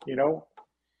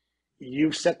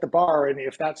 You've set the bar, and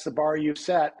if that's the bar you've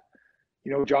set,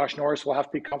 Josh Norris will have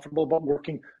to be comfortable about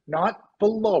working not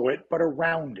below it, but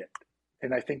around it.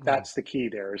 And I think that's the key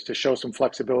there, is to show some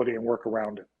flexibility and work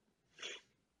around it.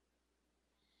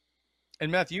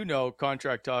 And Matt,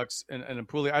 contract talks and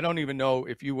Poulin, I don't even know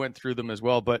if you went through them as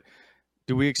well, but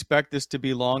do we expect this to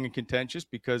be long and contentious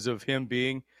because of him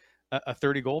being a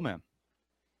 30-goal man?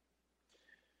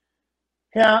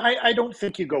 Yeah, I don't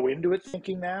think you go into it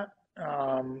thinking that.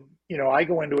 I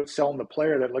go into it selling the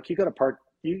player that, look, you got a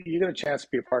chance to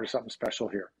be a part of something special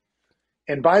here.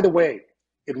 And by the way,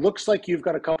 it looks like you've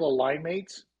got a couple of line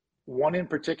mates, one in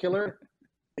particular,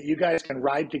 that you guys can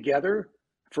ride together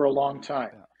for a long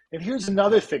time. And here's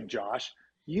another thing, Josh.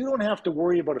 You don't have to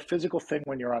worry about a physical thing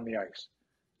when you're on the ice.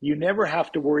 You never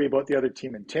have to worry about the other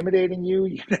team intimidating you.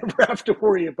 You never have to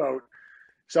worry about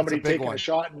somebody taking a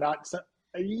shot and not.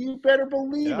 You better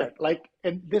believe it.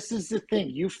 And this is the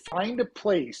thing. You find a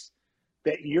place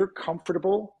that you're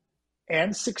comfortable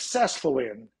and successful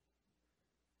in,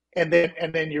 and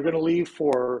then you're going to leave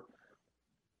for,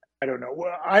 I don't know.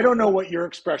 I don't know what your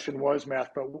expression was,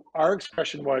 Matt, but our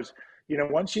expression was,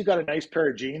 once you got a nice pair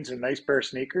of jeans and a nice pair of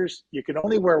sneakers, you can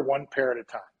only wear one pair at a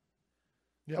time.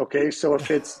 Yep. Okay, so if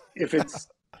it's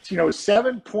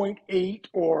 7.8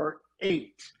 or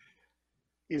 8,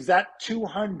 is that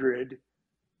 200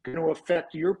 going to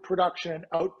affect your production and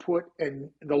output and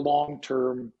the long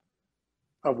term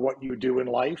of what you do in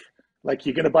life? Like,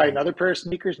 you're going to buy another pair of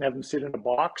sneakers and have them sit in a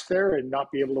box there and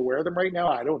not be able to wear them right now?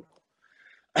 I don't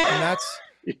know. And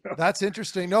that's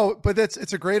interesting. No, but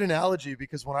it's a great analogy,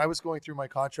 because when I was going through my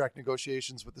contract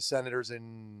negotiations with the Senators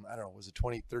in, I don't know, was it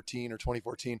 2013 or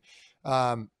 2014?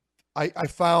 I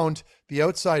found the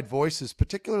outside voices,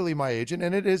 particularly my agent,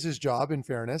 and it is his job, in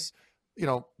fairness,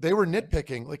 they were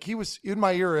nitpicking. Like, he was in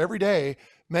my ear every day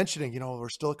mentioning, we're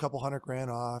still a couple $100,000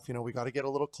 off. We got to get a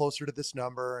little closer to this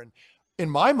number. And in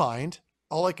my mind,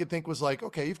 all I could think was like,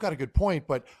 okay, you've got a good point,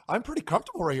 but I'm pretty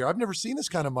comfortable right here. I've never seen this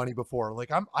kind of money before. Like,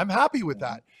 I'm happy with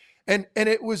that. And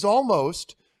it was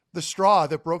almost the straw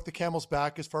that broke the camel's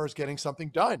back as far as getting something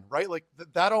done, right? Like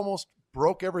that almost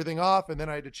broke everything off. And then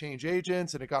I had to change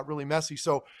agents and it got really messy.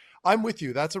 So I'm with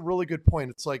you. That's a really good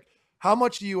point. It's like, how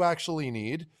much do you actually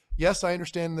need? Yes, I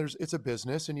understand it's a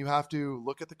business and you have to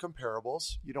look at the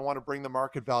comparables. You don't want to bring the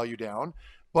market value down.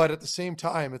 But at the same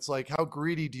time, it's like, how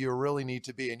greedy do you really need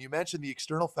to be? And you mentioned the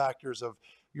external factors of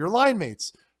your line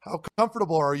mates. How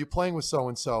comfortable are you playing with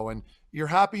so-and-so? And your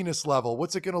happiness level,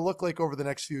 what's it going to look like over the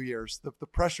next few years? The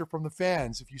pressure from the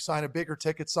fans, if you sign a bigger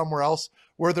ticket somewhere else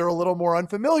where they're a little more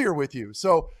unfamiliar with you.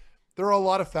 So there are a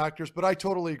lot of factors, but I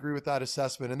totally agree with that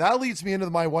assessment. And that leads me into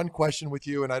my one question with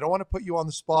you, and I don't want to put you on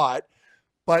the spot,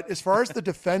 but as far as the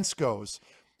defense goes,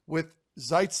 with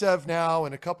Zaitsev now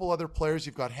and a couple other players,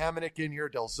 you've got Hamonic in here,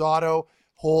 Del Zotto,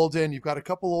 Holden, you've got a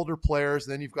couple older players,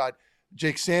 then you've got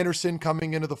Jake Sanderson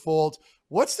coming into the fold.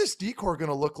 What's this decor going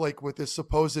to look like with this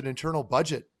supposed internal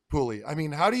budget, Poulin? I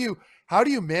mean, how do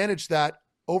you manage that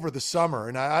over the summer?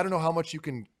 And I don't know how much you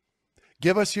can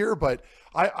give us here, but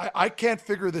I can't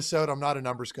figure this out. I'm not a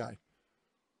numbers guy.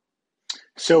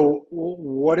 So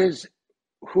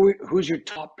who's your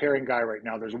top pairing guy right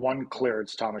now? There's one clear.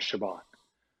 It's Thomas Chabot.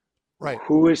 Right.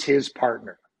 Who is his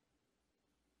partner?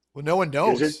 Well, no one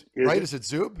knows, is it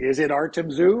Zub? Is it Artem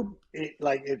Zub?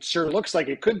 It sure looks like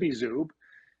it could be Zub.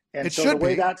 And it so should the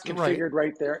way be. that's configured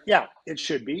right there, yeah, it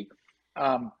should be.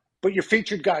 But your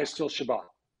featured guy is still Chabot.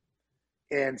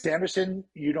 And Sanderson,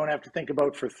 you don't have to think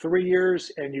about for 3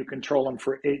 years, and you control him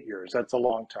for 8 years. That's a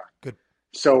long time. Good.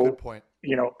 So, good point.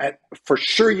 For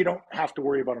sure, you don't have to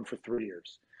worry about him for 3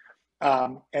 years.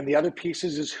 And the other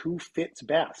pieces is who fits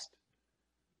best.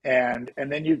 And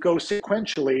then you go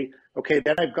sequentially, okay,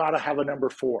 then I've got to have a number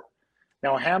 4.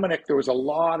 Now, Hamonic, there was a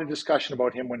lot of discussion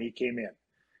about him when he came in.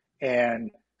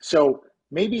 And so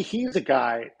maybe he's a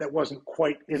guy that wasn't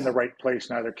quite in the right place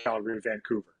in either Calgary or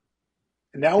Vancouver.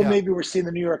 And now maybe we're seeing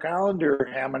the New York Islander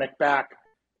Hamonic back,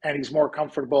 and he's more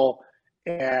comfortable.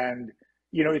 And,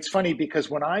 it's funny because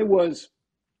when I was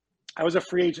a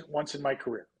free agent once in my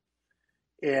career,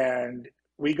 and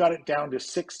we got it down to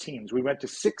 6 teams. We went to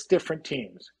 6 different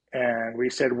teams, and we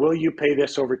said, will you pay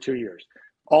this over 2 years?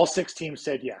 All 6 teams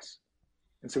said yes.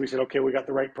 And so we said, okay, we got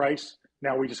the right price.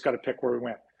 Now we just got to pick where we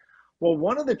went. Well,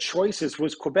 one of the choices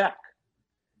was Quebec.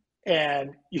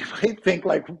 And you might think,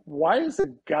 why is a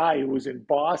guy who was in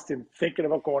Boston thinking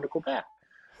about going to Quebec?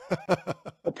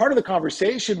 Well, part of the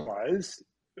conversation was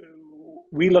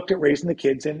we looked at raising the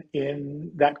kids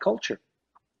in that culture.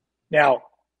 Now,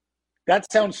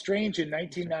 that sounds strange in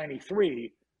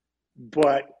 1993,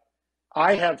 but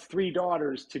I have 3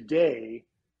 daughters today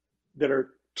that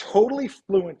are totally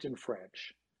fluent in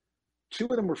French. 2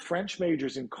 of them were French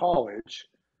majors in college.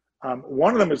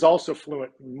 One of them is also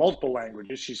fluent in multiple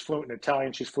languages. She's fluent in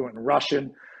Italian. She's fluent in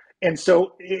Russian. And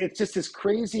so it's just this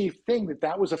crazy thing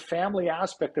that was a family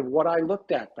aspect of what I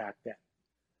looked at back then.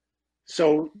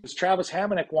 So does Travis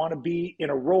Hamonic want to be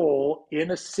in a role in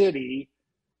a city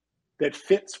that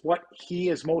fits what he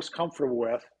is most comfortable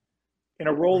with, in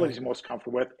a role that he's most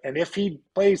comfortable with? And if he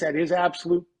plays at his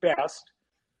absolute best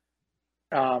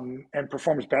and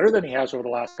performs better than he has over the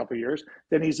last couple of years,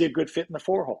 then he's a good fit in the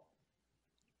 4-hole.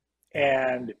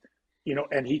 And,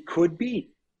 and he could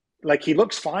be. He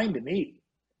looks fine to me.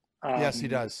 Yes, he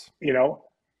does.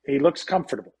 He looks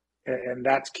comfortable, and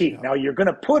that's key. Now, you're going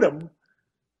to put him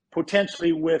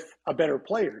potentially with a better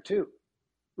player, too.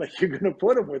 You're going to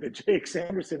put him with a Jake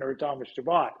Sanderson or a Thomas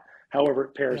Chabot, however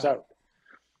it pairs out.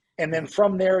 And then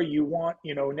from there, you want,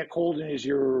 Nick Holden is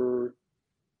your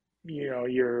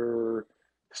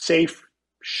safe,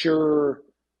 sure,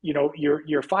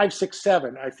 your 5, 6,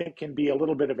 7, I think can be a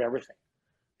little bit of everything.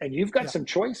 And you've got some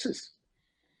choices.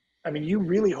 I mean, you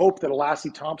really hope that a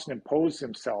Lassie Thompson imposed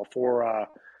himself, or a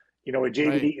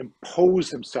JVD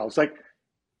imposed themselves.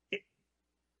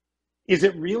 Is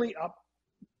it really up?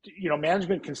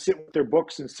 Management can sit with their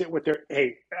books and sit with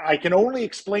hey, I can only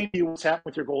explain to you what's happened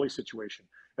with your goalie situation.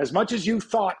 As much as you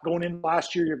thought going in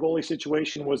last year your goalie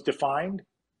situation was defined,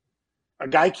 a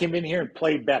guy came in here and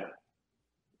played better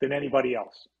than anybody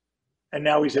else. And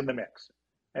now he's in the mix.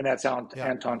 And that's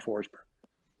Anton Forsberg.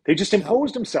 They just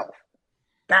imposed himself.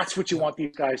 That's what you want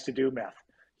these guys to do, Meth.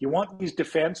 You want these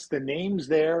defense, the names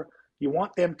there, you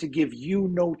want them to give you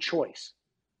no choice.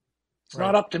 It's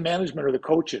not up to management or the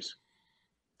coaches.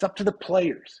 It's up to the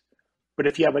players. But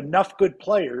if you have enough good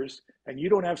players and you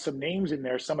don't have some names in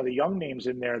there, some of the young names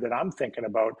in there that I'm thinking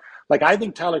about, I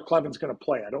think Tyler Cleven's going to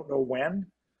play. I don't know when.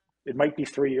 It might be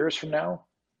 3 years from now.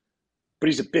 But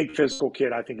he's a big physical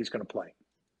kid. I think he's going to play.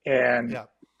 And,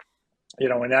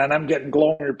 and I'm getting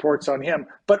glowing reports on him,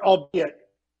 but albeit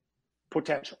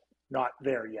potential, not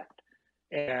there yet.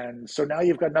 And so now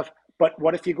you've got enough. But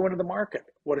what if you go into the market?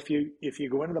 What if you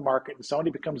go into the market and somebody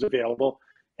becomes available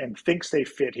and thinks they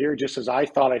fit here, just as I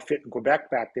thought I fit in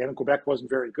Quebec back then, and Quebec wasn't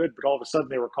very good, but all of a sudden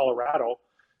they were Colorado,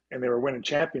 and they were winning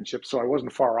championships, so I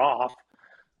wasn't far off.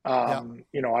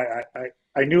 You know,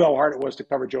 I knew how hard it was to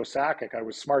cover Joe Sakic. I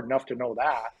was smart enough to know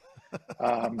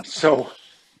that. So,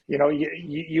 you know,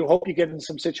 you hope you get in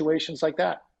some situations like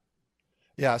that.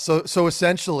 Yeah. So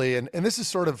essentially, and this is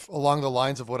sort of along the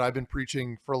lines of what I've been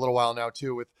preaching for a little while now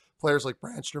too, with players like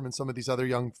Brandstrom and some of these other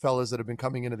young fellas that have been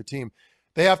coming into the team.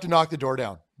 They have to knock the door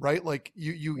down, right? Like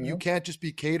you can't just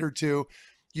be catered to.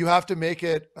 You have to make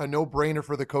it a no-brainer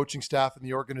for the coaching staff and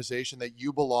the organization that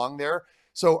you belong there.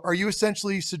 So are you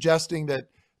essentially suggesting that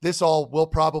this all will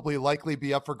probably likely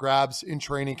be up for grabs in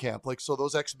training camp? Like, so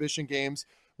those exhibition games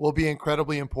will be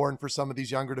incredibly important for some of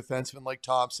these younger defensemen like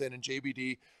Thompson and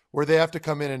JBD, where they have to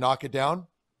come in and knock it down?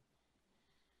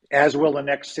 As will the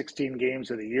next 16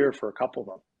 games of the year for a couple of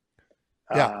them.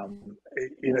 Yeah.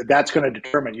 You know, that's going to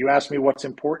determine. You asked me what's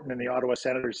important in the Ottawa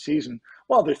Senators season.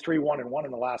 Well, they're 3-1-1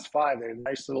 in the last 5. They had a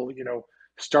nice little, you know,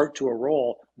 start to a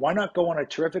roll. Why not go on a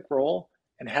terrific roll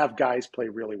and have guys play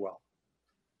really well?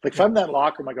 Like, if I'm in that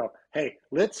locker room, I go, hey,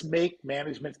 let's make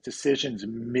management's decisions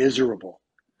miserable.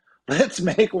 Let's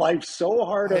make life so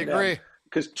hard on them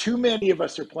because too many of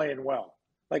us are playing well.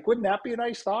 Like, wouldn't that be a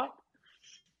nice thought?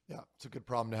 Yeah, it's a good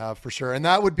problem to have for sure. And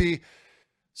that would be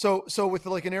so with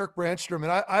like an Eric Brandstrom,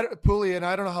 and Poulin,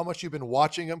 I don't know how much you've been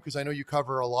watching him because I know you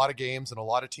cover a lot of games and a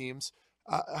lot of teams.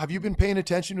 Have you been paying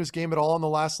attention to his game at all in the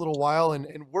last little while? And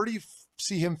where do you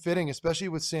see him fitting, especially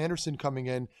with Sanderson coming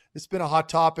in? It's been a hot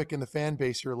topic in the fan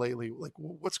base here lately. Like,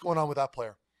 what's going on with that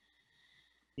player?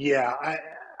 Yeah,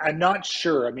 I'm not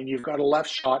sure. I mean, you've got a left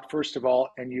shot, first of all,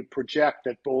 and you project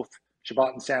that both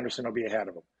Chabot and Sanderson will be ahead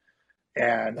of him.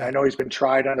 And I know he's been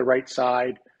tried on the right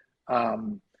side.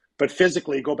 But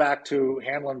physically, go back to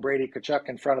Hanlon, Brady, Tkachuk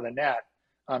in front of the net.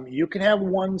 You can have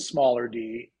one smaller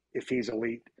D if he's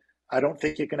elite. I don't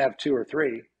think you can have 2 or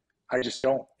 3. I just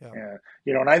don't. Yeah.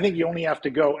 You know, and I think you only have to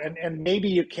go, and maybe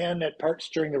you can at parts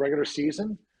during the regular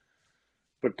season.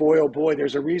 But boy, oh boy,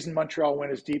 there's a reason Montreal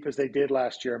went as deep as they did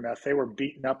last year, Meth. They were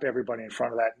beating up everybody in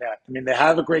front of that net. I mean, they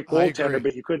have a great goaltender,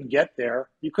 but you couldn't get there.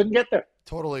 You couldn't get there.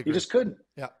 Totally agree. You just couldn't.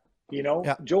 Yeah. You know,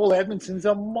 Joel Edmondson's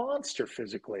a monster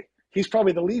physically. He's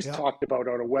probably the least talked about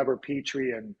out of Weber,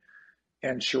 Petrie, and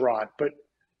Sherrod. But,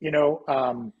 you know,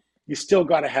 you still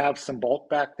got to have some bulk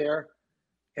back there.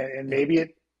 And maybe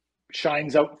it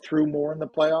shines out through more in the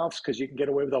playoffs because you can get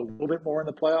away with a little bit more in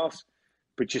the playoffs.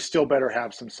 But you still better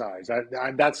have some size.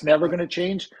 That's never going to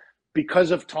change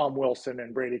because of Tom Wilson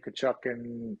and Brady Tkachuk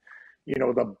and, you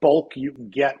know, the bulk you can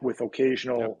get with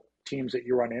occasional teams that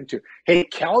you run into. Hey,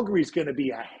 Calgary's going to be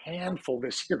a handful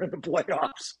this year in the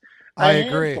playoffs. I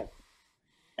agree.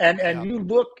 And you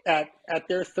look at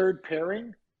their third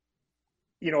pairing,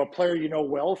 you know, a player you know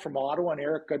well from Ottawa, and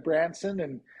Eric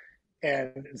Goodbranson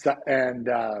and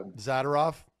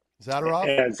Zadorov.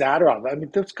 Zadorov. I mean,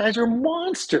 those guys are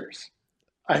monsters.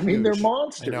 I mean, they're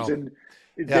monsters, and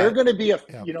they're going to be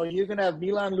you know, you're going to have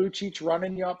Milan Lucic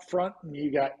running you up front, and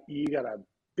you got a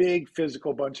big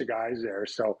physical bunch of guys there.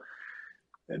 So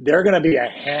they're going to be a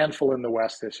handful in the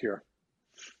West this year.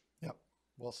 Yep.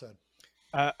 Well said.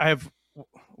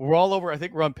 We're all over. I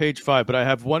think we're on page 5, but I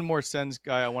have one more Sens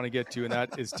guy I want to get to, and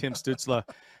that is Tim Stützle.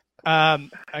 I'm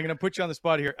going to put you on the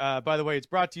spot here. By the way, it's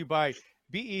brought to you by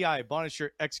BEI,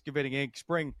 Bonnechere Excavating Inc.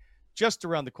 Spring just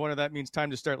around the corner. That means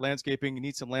time to start landscaping. You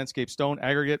need some landscape stone,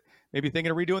 aggregate, maybe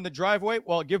thinking of redoing the driveway.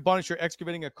 Well, give Bonnechere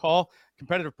Excavating a call.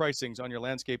 Competitive pricings on your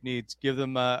landscape needs. Give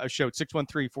them a shout,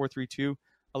 613-432-1120,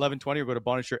 or go to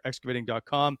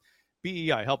BonnechereExcavating.com.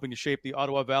 BEI, helping to shape the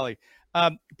Ottawa Valley.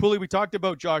 Poulin, we talked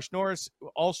about Josh Norris.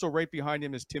 Also right behind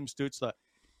him is Tim Stützle.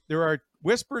 There are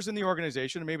whispers in the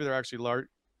organization, and maybe they're actually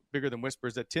bigger than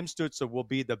whispers, that Tim Stützle will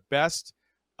be the best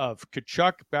of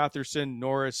Tkachuk, Batherson,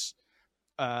 Norris,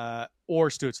 or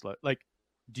Stützle. Like,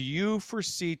 do you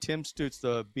foresee Tim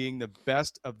Stützle being the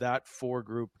best of that 4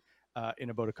 group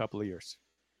in about a couple of years?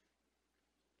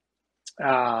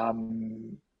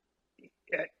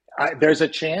 There's a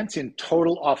chance in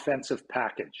total offensive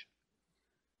package.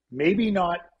 Maybe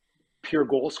not pure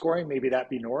goal scoring. Maybe that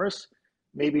be Norris.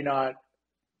 Maybe not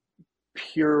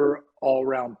pure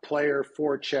all-round player,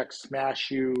 forecheck, smash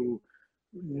you,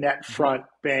 net front,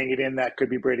 bang it in. That could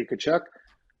be Brady Tkachuk.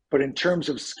 But in terms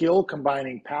of skill,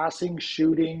 combining passing,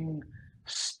 shooting,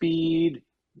 speed,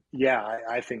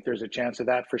 I think there's a chance of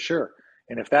that for sure.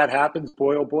 And if that happens,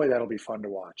 boy, oh boy, that'll be fun to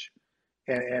watch.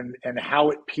 And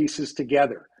how it pieces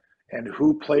together and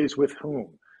who plays with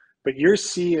whom. But you're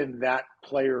seeing that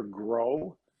player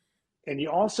grow. And you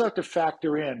also have to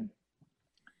factor in,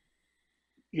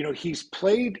 you know, he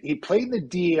played in the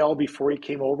DL before he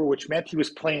came over, which meant he was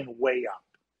playing way up.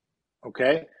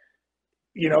 Okay?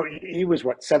 You know, he was,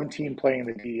 17 playing in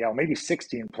the DL, maybe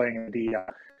 16 playing in the DL.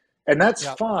 And that's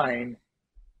fine,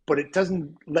 but it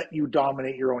doesn't let you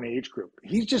dominate your own age group.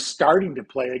 He's just starting to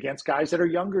play against guys that are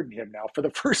younger than him now for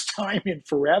the first time in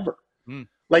forever.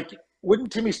 Like,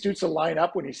 wouldn't Timmy Stützle line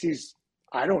up when he sees,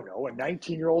 I don't know, a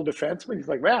 19-year-old defenseman? He's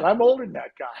like, man, I'm older than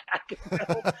that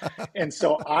guy. And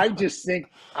so I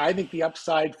think the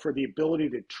upside for the ability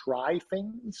to try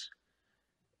things,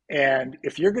 and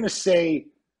if you're going to say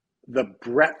the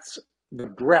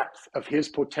breadth of his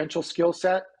potential skill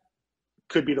set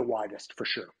could be the widest for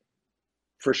sure.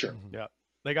 For sure. Yeah.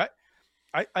 Like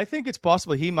I think it's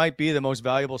possible he might be the most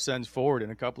valuable Sens forward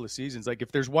in a couple of seasons. Like,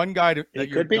 if there's one guy that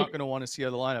you're not going to want to see out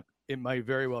of the lineup, it might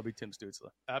very well be Tim Stützle.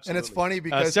 Absolutely. And it's funny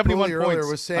because 71 earlier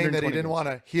was saying that he didn't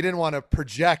want to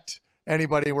project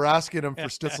anybody. We're asking him for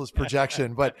Stützle's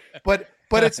projection, but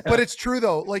it's true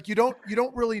though. Like, you don't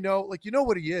really know, like, you know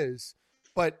what he is,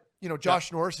 but you know,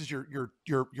 Josh Norris is your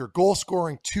goal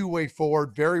scoring two-way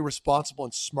forward, very responsible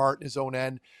and smart in his own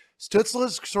end. Stützle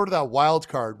is sort of that wild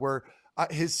card where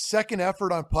his second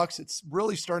effort on pucks, it's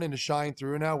really starting to shine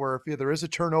through now, where if there is a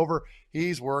turnover,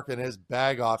 he's working his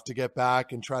bag off to get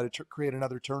back and try to create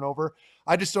another turnover.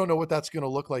 I just don't know what that's going to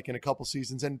look like in a couple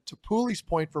seasons. And to Poulin's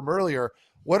point from earlier,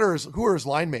 who are his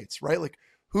line mates, right? Like,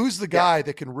 who's the guy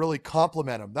that can really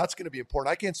complement him? That's going to be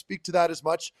important. I can't speak to that as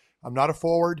much. I'm not a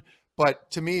forward,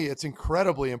 but to me, it's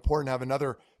incredibly important to have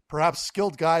another perhaps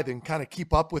skilled guy that can kind of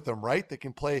keep up with them, right? That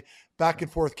can play back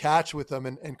and forth catch with them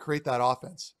and create that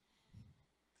offense.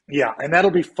 Yeah, and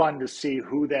that'll be fun to see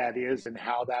who that is and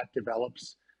how that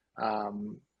develops.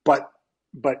 But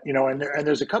you know, and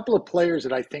there's a couple of players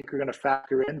that I think are going to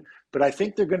factor in, but I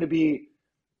think they're going to be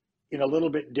in a little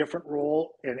bit different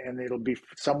role, and it'll be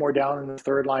somewhere down in the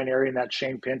third line area, in that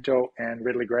Shane Pinto and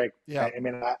Ridley Gregg. Yeah, I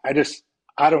mean,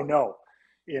 I don't know,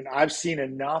 and I've seen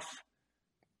enough.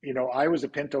 You know, I was a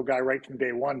Pinto guy right from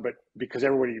day one, but because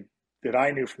everybody that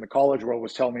I knew from the college world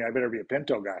was telling me I better be a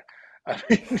Pinto guy. I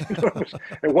mean,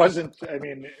 it wasn't. I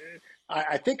mean,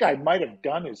 I think I might have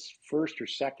done his first or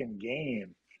second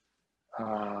game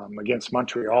against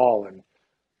Montreal, and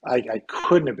I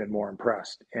couldn't have been more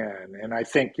impressed. And I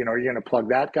think, you know, you're going to plug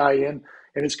that guy in,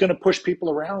 and it's going to push people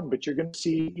around, but you're going to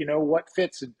see, you know, what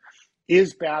fits. And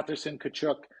is Batherson,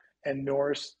 Tkachuk, and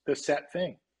Norris the set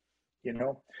thing? You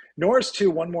know, Norris too.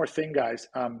 One more thing, guys.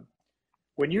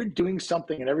 When you're doing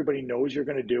something and everybody knows you're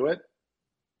going to do it,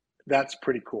 that's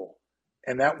pretty cool.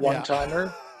 And that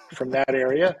one-timer from that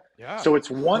area. Yeah. So it's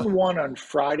 1-1 on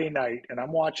Friday night, and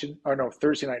I'm watching, or no,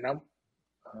 Thursday night, and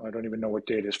I don't even know what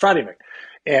day it is, Friday night.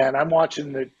 And I'm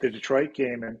watching the Detroit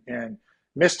game, and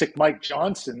Mystic Mike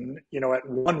Johnson, you know, at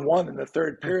 1-1 in the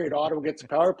third period, Ottawa gets a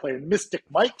power play, and Mystic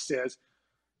Mike says,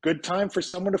 good time for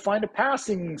someone to find a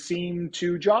passing seam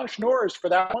to Josh Norris for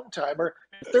that one-timer.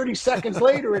 30 seconds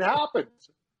later, it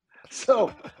happens.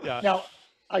 So now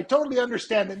I totally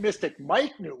understand that Mystic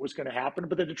Mike knew it was going to happen,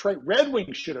 but the Detroit Red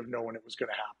Wings should have known it was going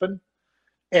to happen.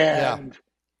 And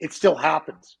it still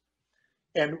happens.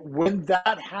 And when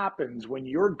that happens, when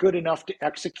you're good enough to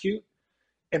execute,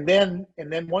 and then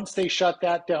once they shut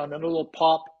that down, then a little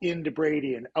pop into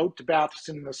Brady and out to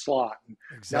Batherson in the slot. And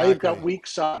now you've got weak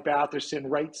side Batherson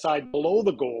right side below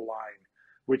the goal line,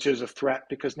 which is a threat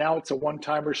because now it's a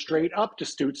one-timer straight up to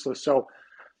Stützle. So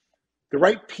the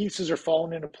right pieces are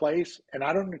falling into place, and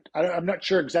I'm not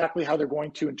sure exactly how they're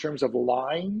going to in terms of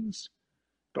lines,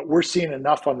 but we're seeing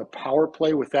enough on the power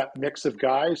play with that mix of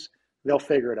guys. They'll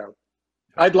figure it out.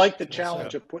 I'd like the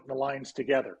challenge of putting the lines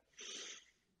together.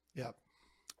 Yeah.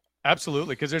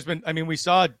 Absolutely, because we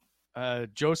saw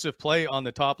Joseph play on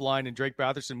the top line, and Drake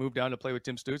Batherson moved down to play with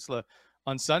Tim Stützle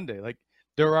on Sunday. Like,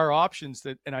 there are options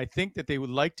and I think that they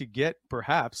would like to get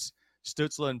perhaps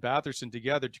Stützle and Batherson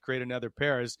together to create another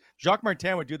pair. As Jacques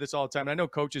Martin would do this all the time, and I know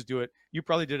coaches do it. You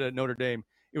probably did it at Notre Dame.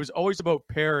 It was always about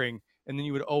pairing, and then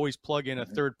you would always plug in a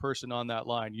third person on that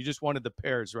line. You just wanted the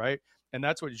pairs, right? And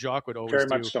that's what Jacques would always do. Very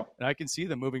much so. And I can see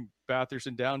them moving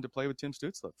Batherson down to play with Tim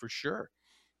Stützle for sure.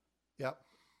 Yeah.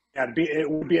 Yeah, it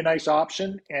would be a nice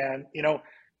option. And, you know,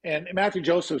 and Matthew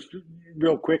Joseph,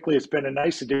 real quickly, has been a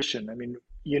nice addition. I mean,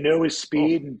 you know, his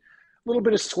speed and a little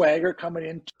bit of swagger coming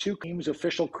in. 2 teams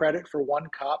official credit for 1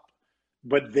 cup,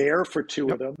 but there for 2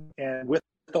 of them. And with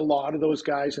a lot of those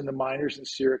guys in the minors in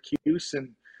Syracuse. And,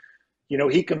 you know,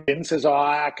 he comes in and says,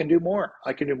 I can do more.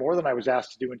 I can do more than I was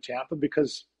asked to do in Tampa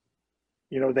because,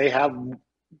 you know, they have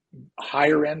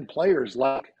higher end players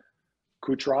like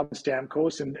Kucherov and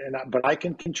Stamkos, but I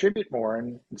can contribute more.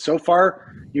 And so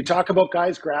far, you talk about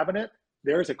guys grabbing it.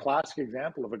 There's a classic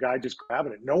example of a guy just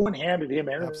grabbing it. No one handed him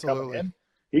anything coming in.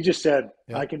 He just said,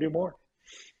 I can do more.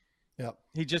 Yeah.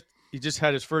 He just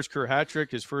had his first career hat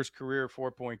trick, his first career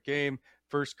 4-point game,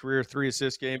 first career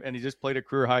 3-assist game, and he just played a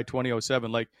career high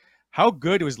 2007. Like, How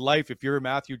good was life if you're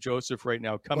Matthew Joseph right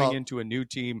now coming into a new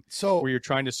team where you're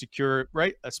trying to secure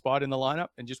a spot in the lineup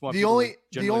and just want the only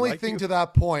thing to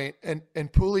that point, and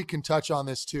Poulin can touch on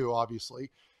this too,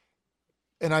 obviously.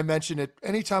 And I mentioned it,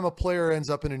 anytime a player ends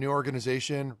up in a new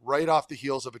organization right off the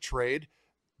heels of a trade,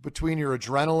 between your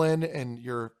adrenaline and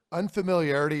your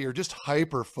unfamiliarity, you're just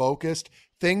hyper focused.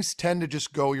 Things tend to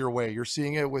just go your way. You're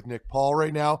seeing it with Nick Paul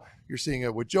right now. You're seeing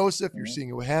it with Joseph. You're seeing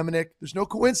it with Hamonic. There's no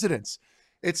coincidence.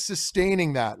 It's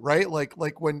sustaining that, right? Like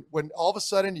when all of a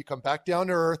sudden you come back down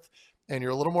to earth and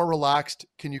you're a little more relaxed,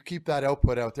 can you keep that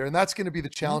output out there? And that's going to be the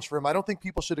challenge for him. I don't think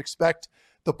people should expect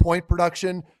the point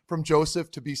production from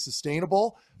Joseph to be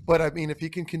sustainable, but I mean, if he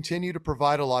can continue to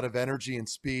provide a lot of energy and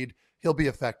speed, he'll be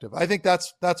effective. I think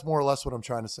that's more or less what I'm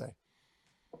trying to say.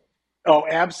 Oh,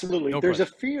 absolutely. No There's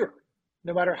question. a fear,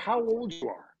 no matter how old you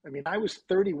are. I mean, I was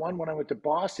 31 when I went to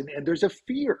Boston, and there's a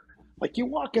fear. Like, you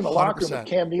walk in the locker room with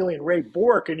Cam Neely and Ray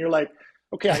Bork, and you're like,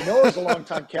 okay, I know I was a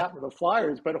longtime captain of the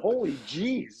Flyers, but holy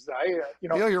geez.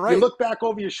 You're right. You look back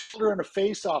over your shoulder in a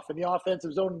face-off in the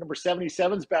offensive zone, number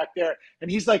 77's back there, and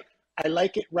he's like, I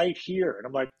like it right here. And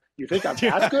I'm like, you think I'm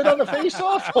that good on the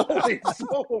face-off? Holy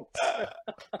smokes.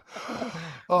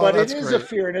 But it is great. A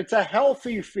fear, and it's a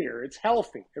healthy fear. It's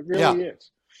healthy. It really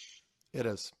is. It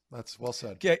is. That's well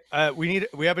said. Okay,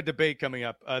 we have a debate coming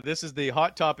up. This is the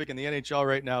hot topic in the NHL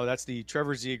right now. That's the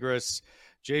Trevor Zegras,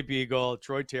 Jay Beagle,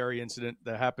 Troy Terry incident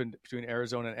that happened between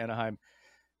Arizona and Anaheim.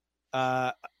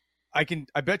 I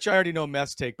bet you I already know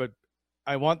Meth's take, but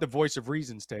I want the voice of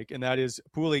reason's take, and that is,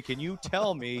 Poulin, can you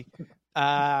tell me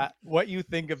what you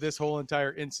think of this whole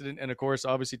entire incident? And of course,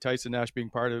 obviously Tyson Nash being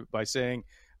part of it by saying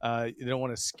you don't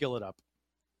want to skill it up.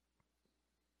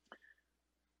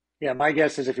 Yeah, my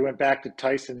guess is if you went back to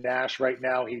Tyson Nash right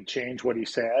now, he'd change what he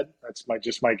said. That's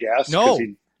just my guess. No,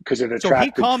 because it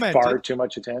attracted far too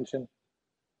much attention.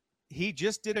 He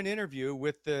just did an interview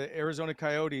with the Arizona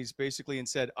Coyotes, basically, and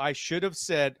said, "I should have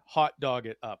said hot dog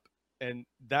it up," and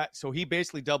that. So he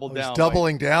basically doubled down.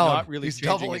 Doubling down. Not really. He's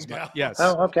doubling down. Yes.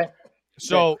 Oh, okay.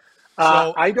 So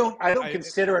I don't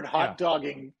consider it hot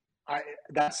dogging.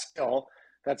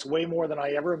 That's way more than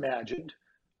I ever imagined.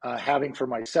 Having for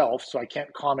myself, so I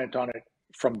can't comment on it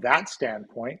from that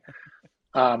standpoint.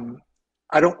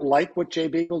 I don't like what Jay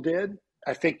Beagle did.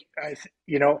 I think,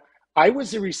 I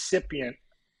was a recipient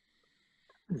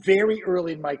very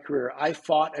early in my career. I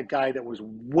fought a guy that was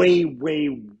way, way,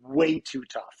 way too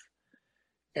tough.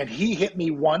 And he hit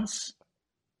me once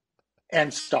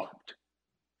and stopped.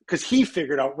 Because he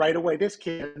figured out right away, this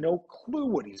kid has no clue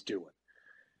what he's doing.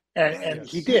 And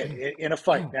he did in a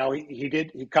fight. Now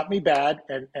he cut me bad,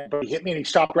 but he hit me and he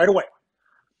stopped right away.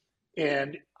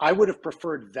 And I would have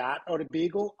preferred that out of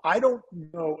Beagle. I don't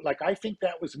know. I think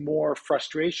that was more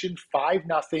frustration,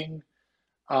 5-0,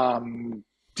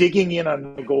 digging in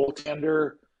on the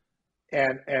goaltender.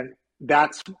 And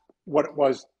that's what it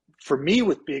was for me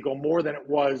with Beagle more than it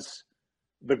was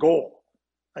the goal.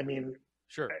 I mean,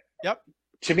 sure. Yep.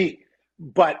 To me,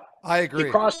 but I agree.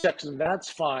 He cross-checks him. That's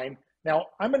fine. Now,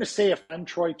 I'm going to say if I'm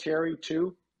Troy Terry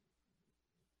too,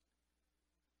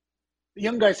 the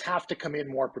young guys have to come in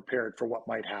more prepared for what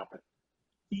might happen.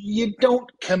 You don't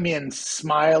come in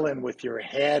smiling with your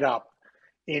head up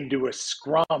into a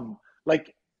scrum,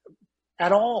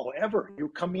 at all, ever. You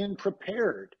come in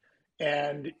prepared.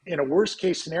 And in a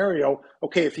worst-case scenario,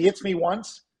 okay, if he hits me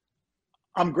once,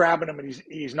 I'm grabbing him, and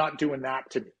he's not doing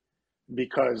that to me.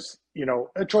 Because,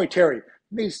 Troy Terry,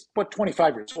 he's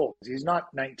 25 years old. He's not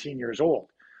 19 years old.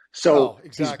 So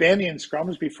He's been in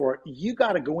scrums before. You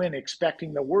got to go in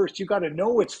expecting the worst. You got to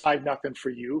know it's 5-0 for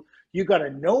you. You got to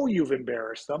know you've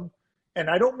embarrassed them. And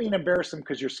I don't mean embarrass them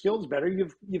because your skill's better.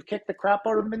 You've kicked the crap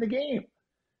out of them in the game.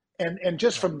 And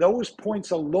just from those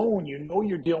points alone,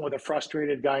 you're dealing with a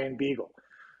frustrated guy in Beagle.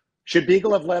 Should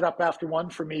Beagle have let up after one?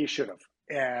 For me, he should have.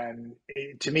 And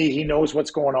to me, he knows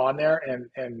what's going on there.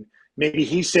 And maybe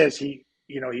he says he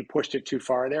pushed it too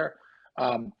far there.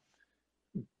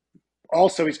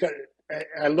 Also,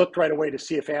 I looked right away to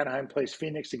see if Anaheim plays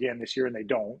Phoenix again this year, and they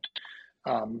don't.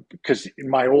 Because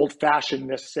my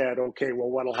old-fashionedness said, okay, well,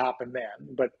 what'll happen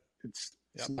then? But it's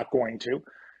not going to.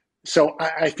 So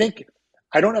I think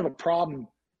I don't have a problem.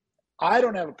 I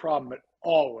don't have a problem at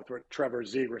all with what Trevor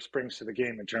Zegras brings to the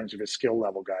game in terms of his skill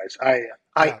level, guys.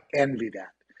 I envy that.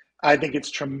 I think it's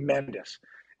tremendous.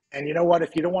 And you know what?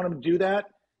 If you don't want him to do that,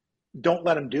 don't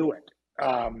let him do it.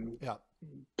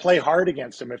 Play hard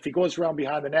against him. If he goes around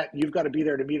behind the net, you've got to be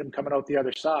there to meet him coming out the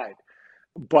other side.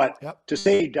 But to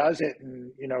say he does it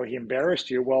and he embarrassed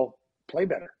you, well, play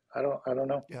better. I don't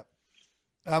know. Yeah,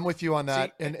 I'm with you on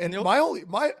that. See, and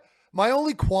my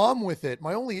only qualm with it,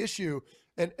 my only issue,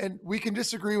 and we can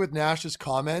disagree with Nash's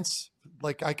comments.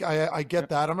 Like I get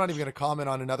that. I'm not even going to comment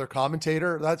on another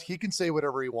commentator. That's, he can say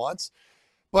whatever he wants.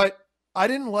 But I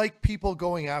didn't like people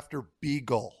going after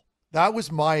Beagle. That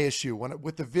was my issue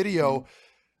with the video.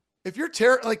 If you're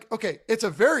okay, it's a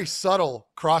very subtle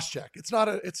cross check. It's not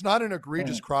an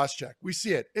egregious cross check. We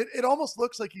see it. It almost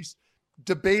looks like he's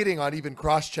debating on even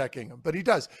cross checking him, but he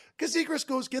does. Because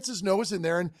Zegras gets his nose in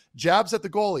there and jabs at the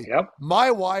goalie. Yep. My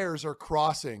wires are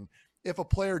crossing if a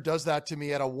player does that to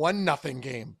me at a 1-0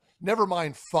 game. Never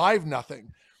mind 5-0.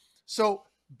 So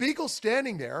Beagle's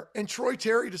standing there, and Troy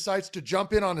Terry decides to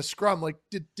jump in on a scrum. Like,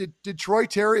 did Troy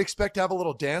Terry expect to have a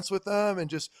little dance with them and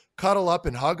just cuddle up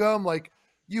and hug them? Like,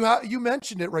 you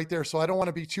mentioned it right there, so I don't want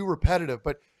to be too repetitive,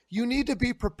 but you need to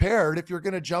be prepared if you're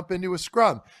going to jump into a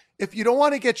scrum. If you don't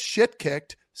want to get shit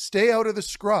kicked, stay out of the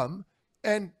scrum,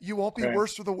 and you won't be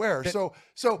worse for the wear.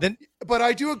 But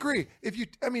I do agree.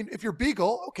 If you're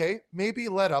Beagle, okay, maybe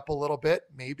let up a little bit,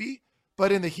 maybe.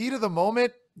 But in the heat of the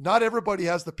moment, not everybody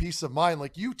has the peace of mind.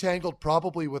 Like, you tangled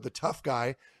probably with a tough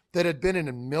guy that had been in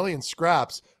a million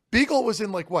scraps. Beagle was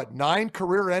in 9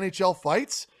 career NHL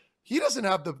fights. He doesn't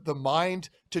have the mind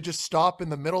to just stop in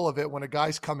the middle of it when a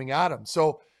guy's coming at him.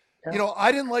 So,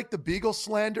 I didn't like the Beagle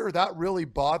slander. That really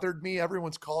bothered me.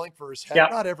 Everyone's calling for his head. Yeah.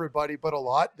 Not everybody, but a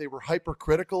lot. They were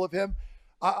hypercritical of him.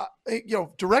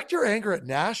 Direct your anger at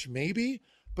Nash, maybe.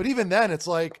 But even then, it's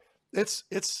like,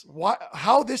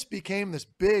 how this became this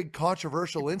big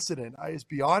controversial incident is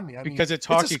beyond me. Because it's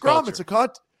hockey it's a scrum.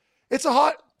 Culture. It's a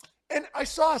hot. And I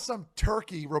saw some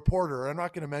Turkey reporter, I'm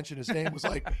not going to mention his name, was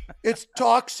like, it's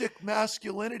toxic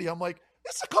masculinity. I'm like,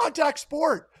 it's a contact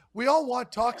sport. We all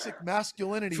want toxic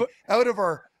masculinity out of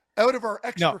our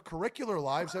extracurricular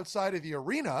lives outside of the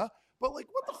arena. But what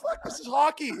the fuck? This is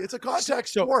hockey. It's a contact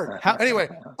sport. Anyway,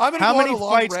 I'm going to go on a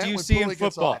long rant. How many fights do you see in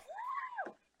football?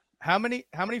 How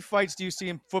many fights do you see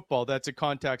in football that's a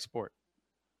contact sport?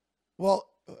 Well,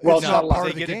 it's not part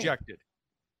of the game. Get ejected.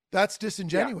 That's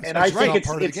disingenuous. Yeah, and I think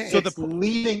it's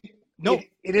leaving. No,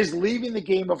 it is leaving the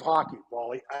game of hockey,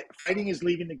 Wally. Fighting is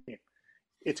leaving the game.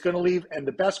 It's going to leave, and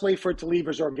the best way for it to leave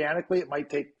is organically. It might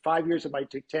take 5 years. It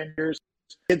might take 10 years.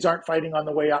 Kids aren't fighting on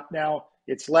the way up now.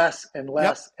 It's less and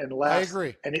less and less. I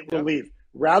agree. And it will leave.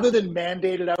 Rather than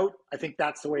mandate it out, I think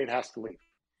that's the way it has to leave.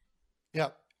 Yeah.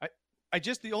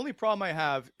 The only problem I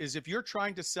have is if you're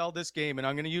trying to sell this game, and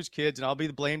I'm going to use kids, and I'll be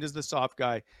blamed as the soft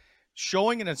guy,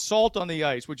 showing an assault on the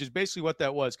ice, which is basically what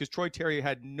that was, because Troy Terry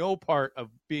had no part of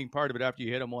being part of it after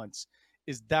you hit him once,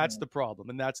 that's the problem.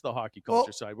 And that's the hockey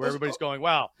culture side, where everybody's going,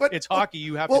 wow, it's hockey.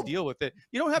 You have to deal with it.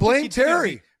 You don't have blame to keep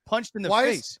Terry. Punched in the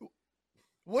face.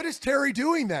 What is Terry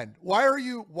doing then? Why are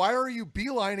you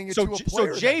beelining it to a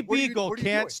player? So Jay Beagle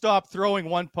can't stop throwing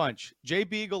one punch. Jay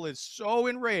Beagle is so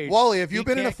enraged. Wally, have you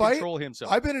been in a fight? Control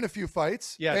himself. I've been in a few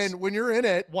fights. Yes. And when you're in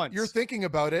it, once you're thinking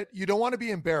about it. You don't want to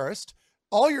be embarrassed.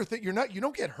 You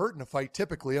don't get hurt in a fight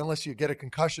typically, unless you get a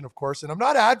concussion, of course. And I'm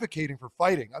not advocating for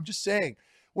fighting. I'm just saying,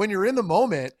 when you're in the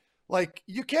moment,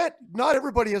 you can't. Not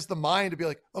everybody has the mind to be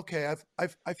like, okay,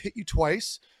 I've hit you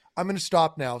twice. I'm going to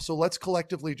stop now. So let's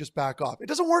collectively just back off. It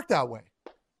doesn't work that way.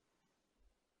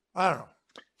 I don't know.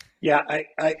 Yeah,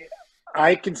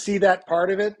 I can see that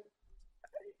part of it.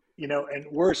 And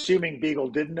we're assuming Beagle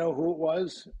didn't know who it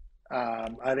was.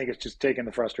 I think it's just taking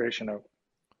the frustration out.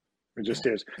 It just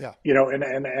is. Yeah.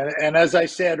 And as I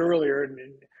said earlier,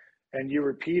 and you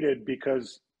repeated,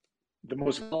 because the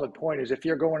most valid point is, if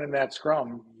you're going in that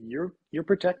scrum, you're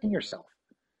protecting yourself.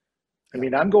 I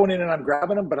mean, I'm going in and I'm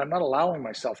grabbing them, but I'm not allowing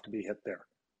myself to be hit there.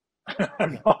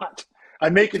 I'm not.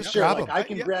 I'm making sure I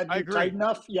can grab you tight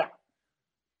enough. Yeah.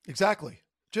 Exactly.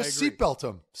 Just seatbelt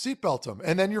them,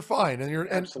 and then you're fine.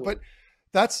 But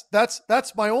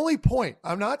that's my only point.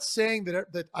 I'm not saying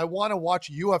that I want to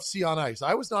watch UFC on ice.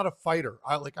 I was not a fighter.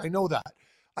 I know that.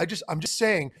 I'm just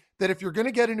saying that if you're going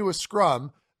to get into a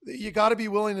scrum, you got to be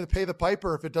willing to pay the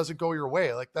piper if it doesn't go your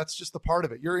way. That's just the part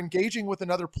of it. You're engaging with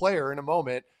another player in a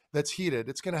moment that's heated.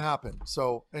 It's going to happen.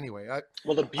 So anyway,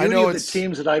 the beauty of the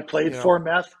teams that I played for,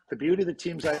 Meth, the beauty of the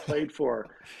teams I played for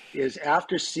is,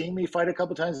 after seeing me fight a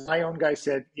couple of times, my own guy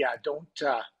said, yeah, don't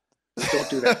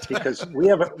do that, because we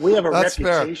have a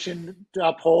reputation to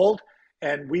uphold,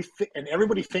 and and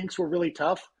everybody thinks we're really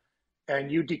tough, and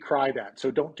you decry that.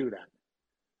 So don't do that.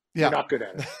 Yeah. You're not good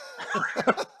at it.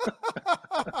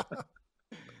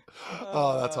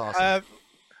 Oh, that's awesome.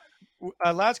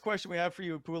 Last question we have for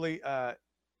you, Poulin.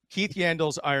 Keith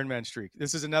Yandel's Ironman streak.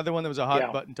 This is another one that was a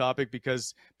hot button topic,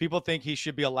 because people think he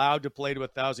should be allowed to play to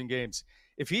 1,000 games.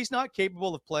 If he's not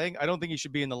capable of playing, I don't think he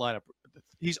should be in the lineup.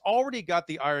 He's already got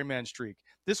the Ironman streak.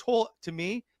 This whole, to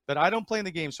me, that I don't play in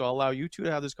the game, so I'll allow you two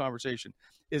to have this conversation,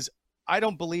 is I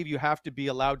don't believe you have to be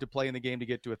allowed to play in the game to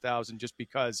get to 1,000 just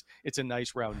because it's a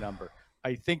nice round number.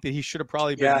 I think that he should have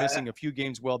probably been missing a few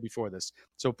games well before this.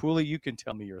 So, Poulin, you can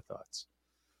tell me your thoughts.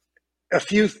 A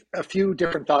few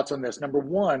different thoughts on this. Number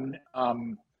one,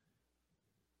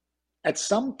 at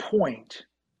some point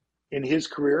in his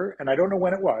career, and I don't know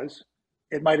when it was,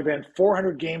 it might have been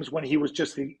 400 games when he was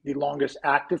just the longest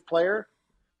active player,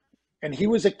 and he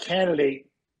was a candidate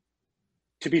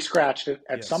to be scratched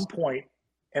at some point,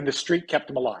 and the streak kept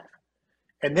him alive.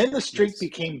 And then the streak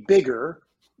became bigger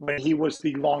when he was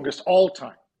the longest all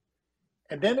time.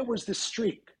 And then it was the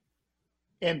streak.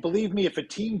 And believe me, if a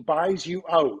team buys you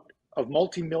out of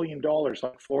multi-million dollars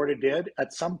like Florida did,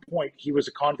 at some point he was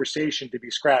a conversation to be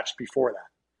scratched before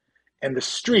that. And the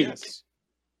streak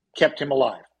kept him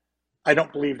alive. I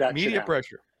don't believe that. Media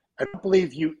pressure. I don't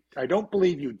believe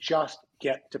you just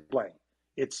get to play.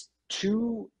 It's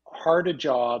too hard a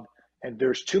job, and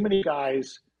there's too many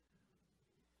guys,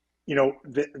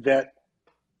 that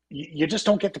you just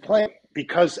don't get to play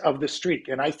because of the streak.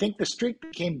 And I think the streak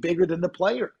became bigger than the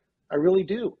player. I really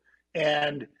do.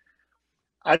 And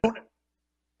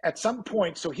at some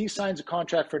point, so he signs a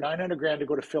contract for $900,000 to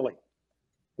go to Philly.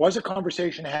 Was a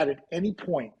conversation had at any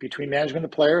point between management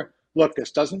and the player? Look,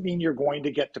 this doesn't mean you're going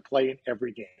to get to play in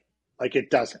every game. Like, it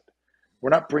doesn't. We're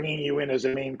not bringing you in as a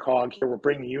main cog here. We're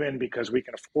bringing you in because we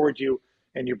can afford you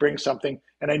and you bring something.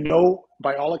 And I know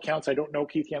by all accounts, I don't know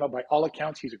Keith Yandle, by all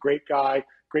accounts, he's a great guy,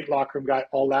 great locker room guy,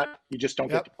 all that. You just don't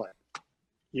get to play.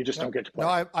 You just don't get to play.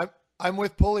 No, I'm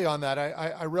with Poulin on that.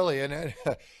 I really, and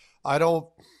I don't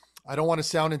want to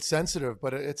sound insensitive,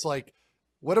 but it's like,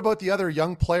 what about the other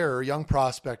young player or young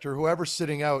prospect or whoever's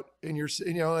sitting out in your,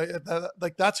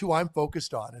 like that's who I'm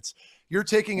focused on. It's you're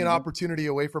taking an opportunity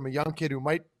away from a young kid who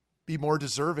might be more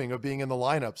deserving of being in the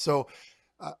lineup. So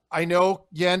I know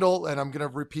Yandle, and I'm going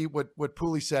to repeat what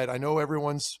Poulin said. I know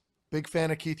everyone's big fan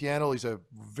of Keith Yandle. He's a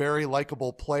very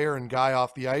likable player and guy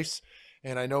off the ice.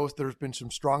 And I know there's been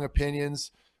some strong opinions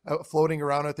floating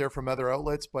around out there from other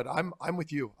outlets, but I'm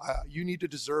with you. You need to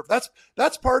deserve.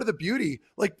 That's part of the beauty.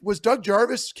 Like, was Doug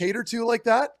Jarvis catered to like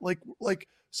that? Like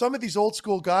some of these old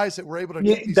school guys that were able to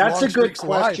keep these that's long a good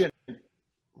question. Alive,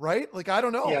 right? Like, I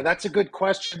don't know. Yeah, that's a good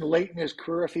question late in his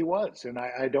career if he was, and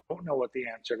I don't know what the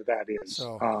answer to that is.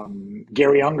 So,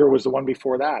 Gary Unger was the one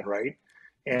before that, right?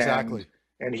 And, exactly.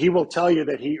 And he will tell you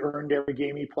that he earned every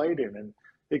game he played in, and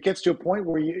it gets to a point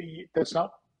where that's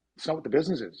not what the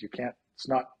business is. You can't. It's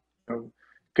not,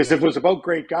 because if it was about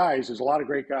great guys, there's a lot of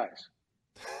great guys.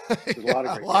 There's a lot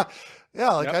of great guys.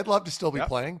 Yeah, I'd love to still be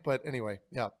playing, but anyway,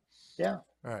 yeah. Yeah.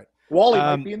 All right. Wally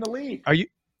might be in the league. Are you?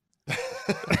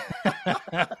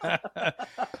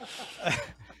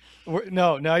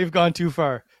 No, now you've gone too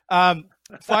far.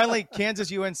 Finally,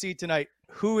 Kansas UNC tonight.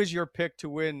 Who is your pick to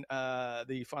win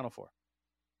the Final Four?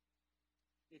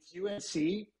 It's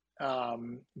UNC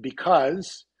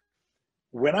because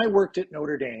when I worked at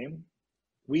Notre Dame,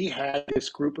 we had this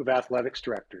group of athletics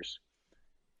directors.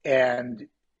 And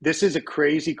this is a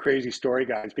crazy, crazy story,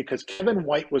 guys, because Kevin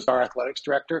White was our athletics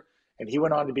director, and he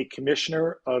went on to be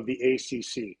commissioner of the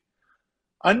ACC.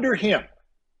 Under him,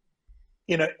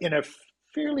 in a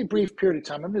fairly brief period of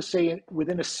time, I'm going to say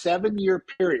within a 7-year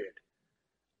period,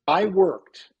 I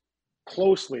worked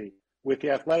closely with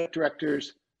the athletic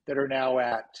directors that are now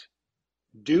at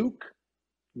Duke,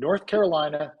 North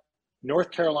Carolina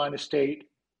State,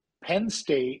 Penn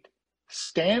State,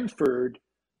 Stanford,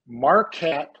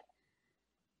 Marquette,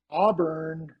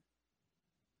 Auburn,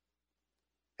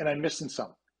 and I'm missing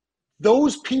some.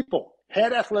 Those people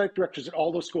had athletic directors at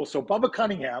all those schools. So Bubba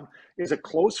Cunningham is a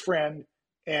close friend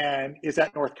and is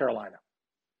at North Carolina.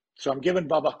 So I'm giving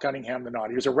Bubba Cunningham the nod.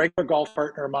 He was a regular golf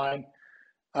partner of mine.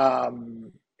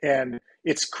 And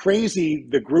it's crazy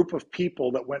the group of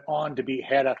people that went on to be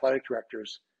head athletic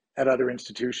directors at other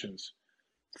institutions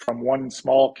from one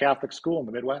small Catholic school in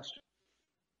the Midwest.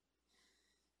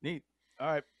 Neat. All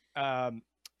right.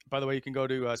 By the way, you can go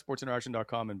to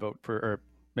sportsinteraction.com and vote for, or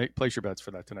place your bets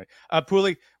for that tonight.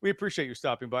 Poulin, we appreciate you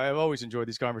stopping by. I've always enjoyed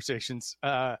these conversations.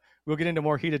 We'll get into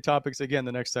more heated topics again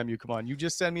the next time you come on. You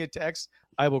just send me a text.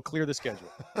 I will clear the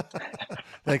schedule.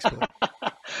 Thanks, Poulin.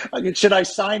 Okay, should I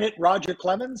sign it Roger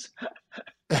Clemens?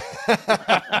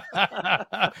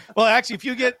 Well, actually, if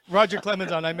you get Roger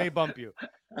Clemens on, I may bump you.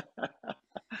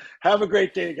 Have a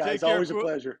great day, guys. Take care, Always a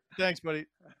pleasure. Thanks, buddy.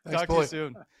 Thanks, Talk to you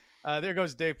soon. There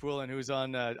goes Dave Poulin, who's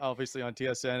on obviously on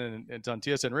TSN, and it's on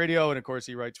TSN Radio, and of course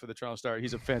he writes for the Toronto Star.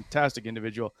 He's a fantastic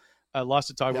individual. Lots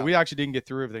to talk about. We actually didn't get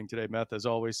through everything today, Meth, as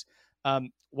always.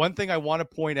 One thing I want to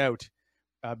point out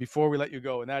before we let you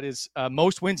go, and that is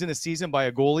most wins in a season by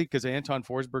a goalie, because Anton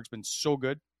Forsberg's been so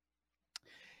good.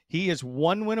 He is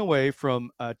 1 win away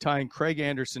from tying Craig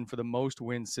Anderson for the most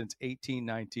wins since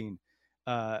 1819.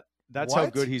 That's how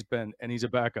good he's been, and he's a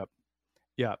backup.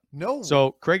 Yeah. No.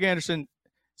 So Craig Anderson,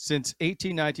 since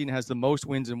 1819, has the most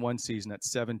wins in one season at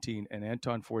 17, and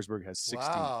Anton Forsberg has 16.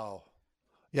 Wow.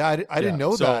 Yeah, I didn't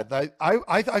know that.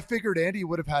 I figured Andy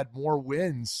would have had more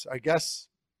wins, I guess.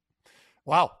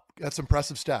 Wow, that's an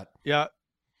impressive stat. Yeah.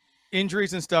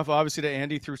 Injuries and stuff, obviously, to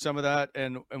Andy through some of that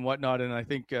and whatnot, and I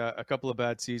think a couple of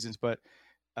bad seasons. But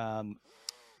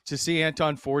to see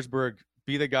Anton Forsberg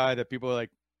be the guy that people are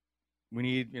like, we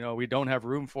need, we don't have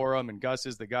room for him, and Gus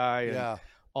is the guy, and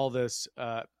all this.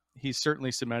 He's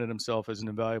certainly cemented himself as an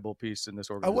invaluable piece in this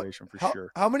organization for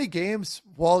sure. How many games,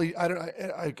 Wally? I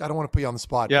don't want to put you on the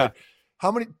spot. Yeah. But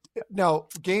how many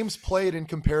games played in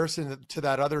comparison to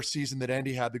that other season that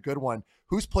Andy had, the good one?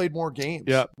 Who's played more games?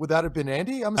 Yeah. Would that have been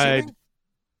Andy? I'm assuming.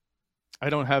 I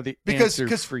don't have the answer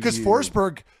for you. Because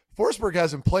Forsberg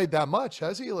hasn't played that much,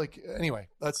 has he? Anyway,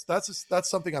 that's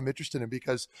something I'm interested in,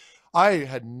 because I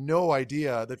had no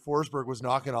idea that Forsberg was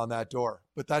knocking on that door.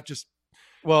 But that just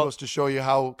goes to show you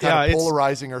how kind of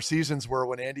polarizing our seasons were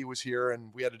when Andy was here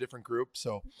and we had a different group.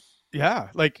 So yeah,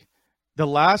 the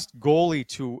last goalie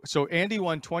so Andy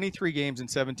won 23 games in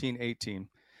 17-18,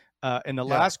 and the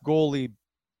last goalie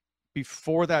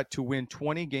before that to win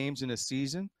 20 games in a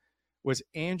season was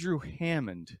Andrew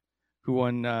Hammond, who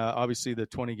won obviously the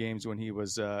 20 games when he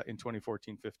was in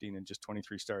 2014-15 and just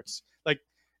 23 starts.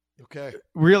 Okay,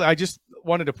 really, I just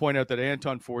wanted to point out that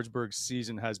Anton Forsberg's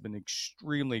season has been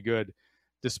extremely good,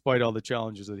 despite all the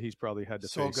challenges that he's probably had to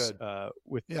face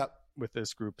with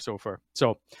this group so far.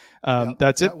 So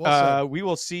that's it. We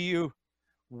will see you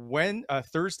when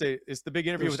Thursday is the big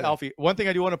interview with Alfie. One thing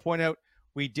I do want to point out,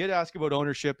 we did ask about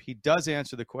ownership. He does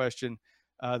answer the question.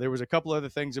 There was a couple other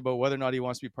things about whether or not he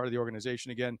wants to be part of the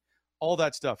organization again. All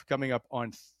that stuff coming up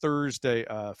on Thursday.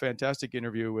 Fantastic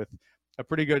interview with a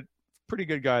pretty good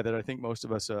guy that I think most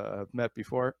of us have met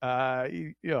before.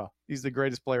 He's the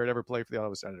greatest player to ever play for the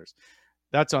Ottawa Senators.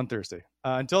 That's on Thursday.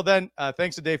 Until then,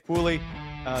 thanks to Dave Poulin.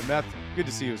 Meth, good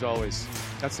to see you as always.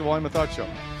 That's the Wally Methot Show.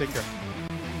 Take care.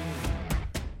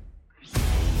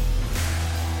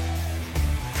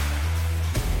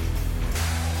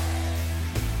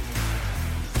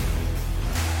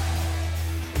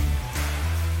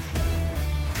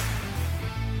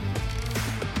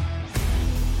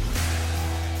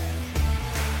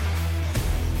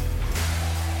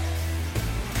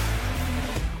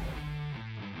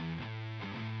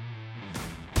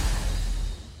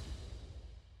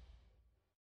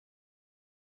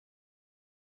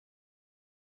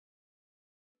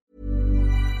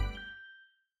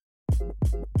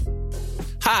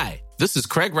 Hi, this is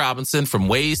Craig Robinson from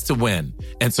Ways to Win,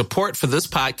 and support for this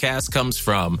podcast comes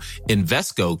from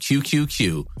Invesco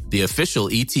QQQ, the official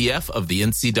ETF of the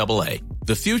NCAA.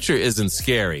 The future isn't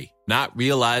scary. Not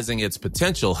realizing its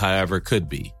potential, however, could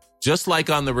be. Just like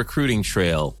on the recruiting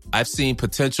trail, I've seen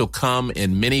potential come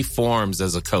in many forms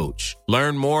as a coach.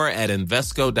 Learn more at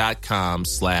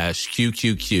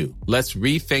Invesco.com/QQQ. Let's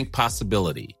rethink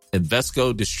possibility.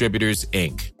 Invesco Distributors,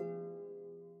 Inc.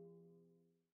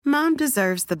 Mom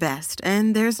deserves the best,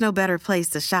 and there's no better place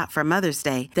to shop for Mother's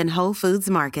Day than Whole Foods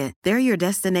Market. They're your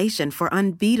destination for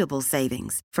unbeatable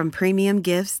savings, from premium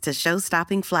gifts to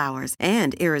show-stopping flowers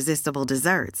and irresistible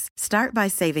desserts. Start by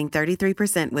saving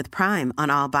 33% with Prime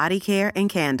on all body care and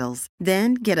candles.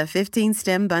 Then get a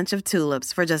 15-stem bunch of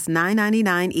tulips for just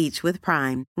 $9.99 each with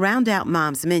Prime. Round out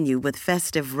Mom's menu with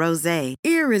festive rosé,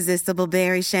 irresistible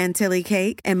berry chantilly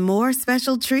cake, and more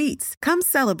special treats. Come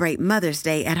celebrate Mother's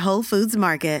Day at Whole Foods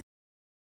Market.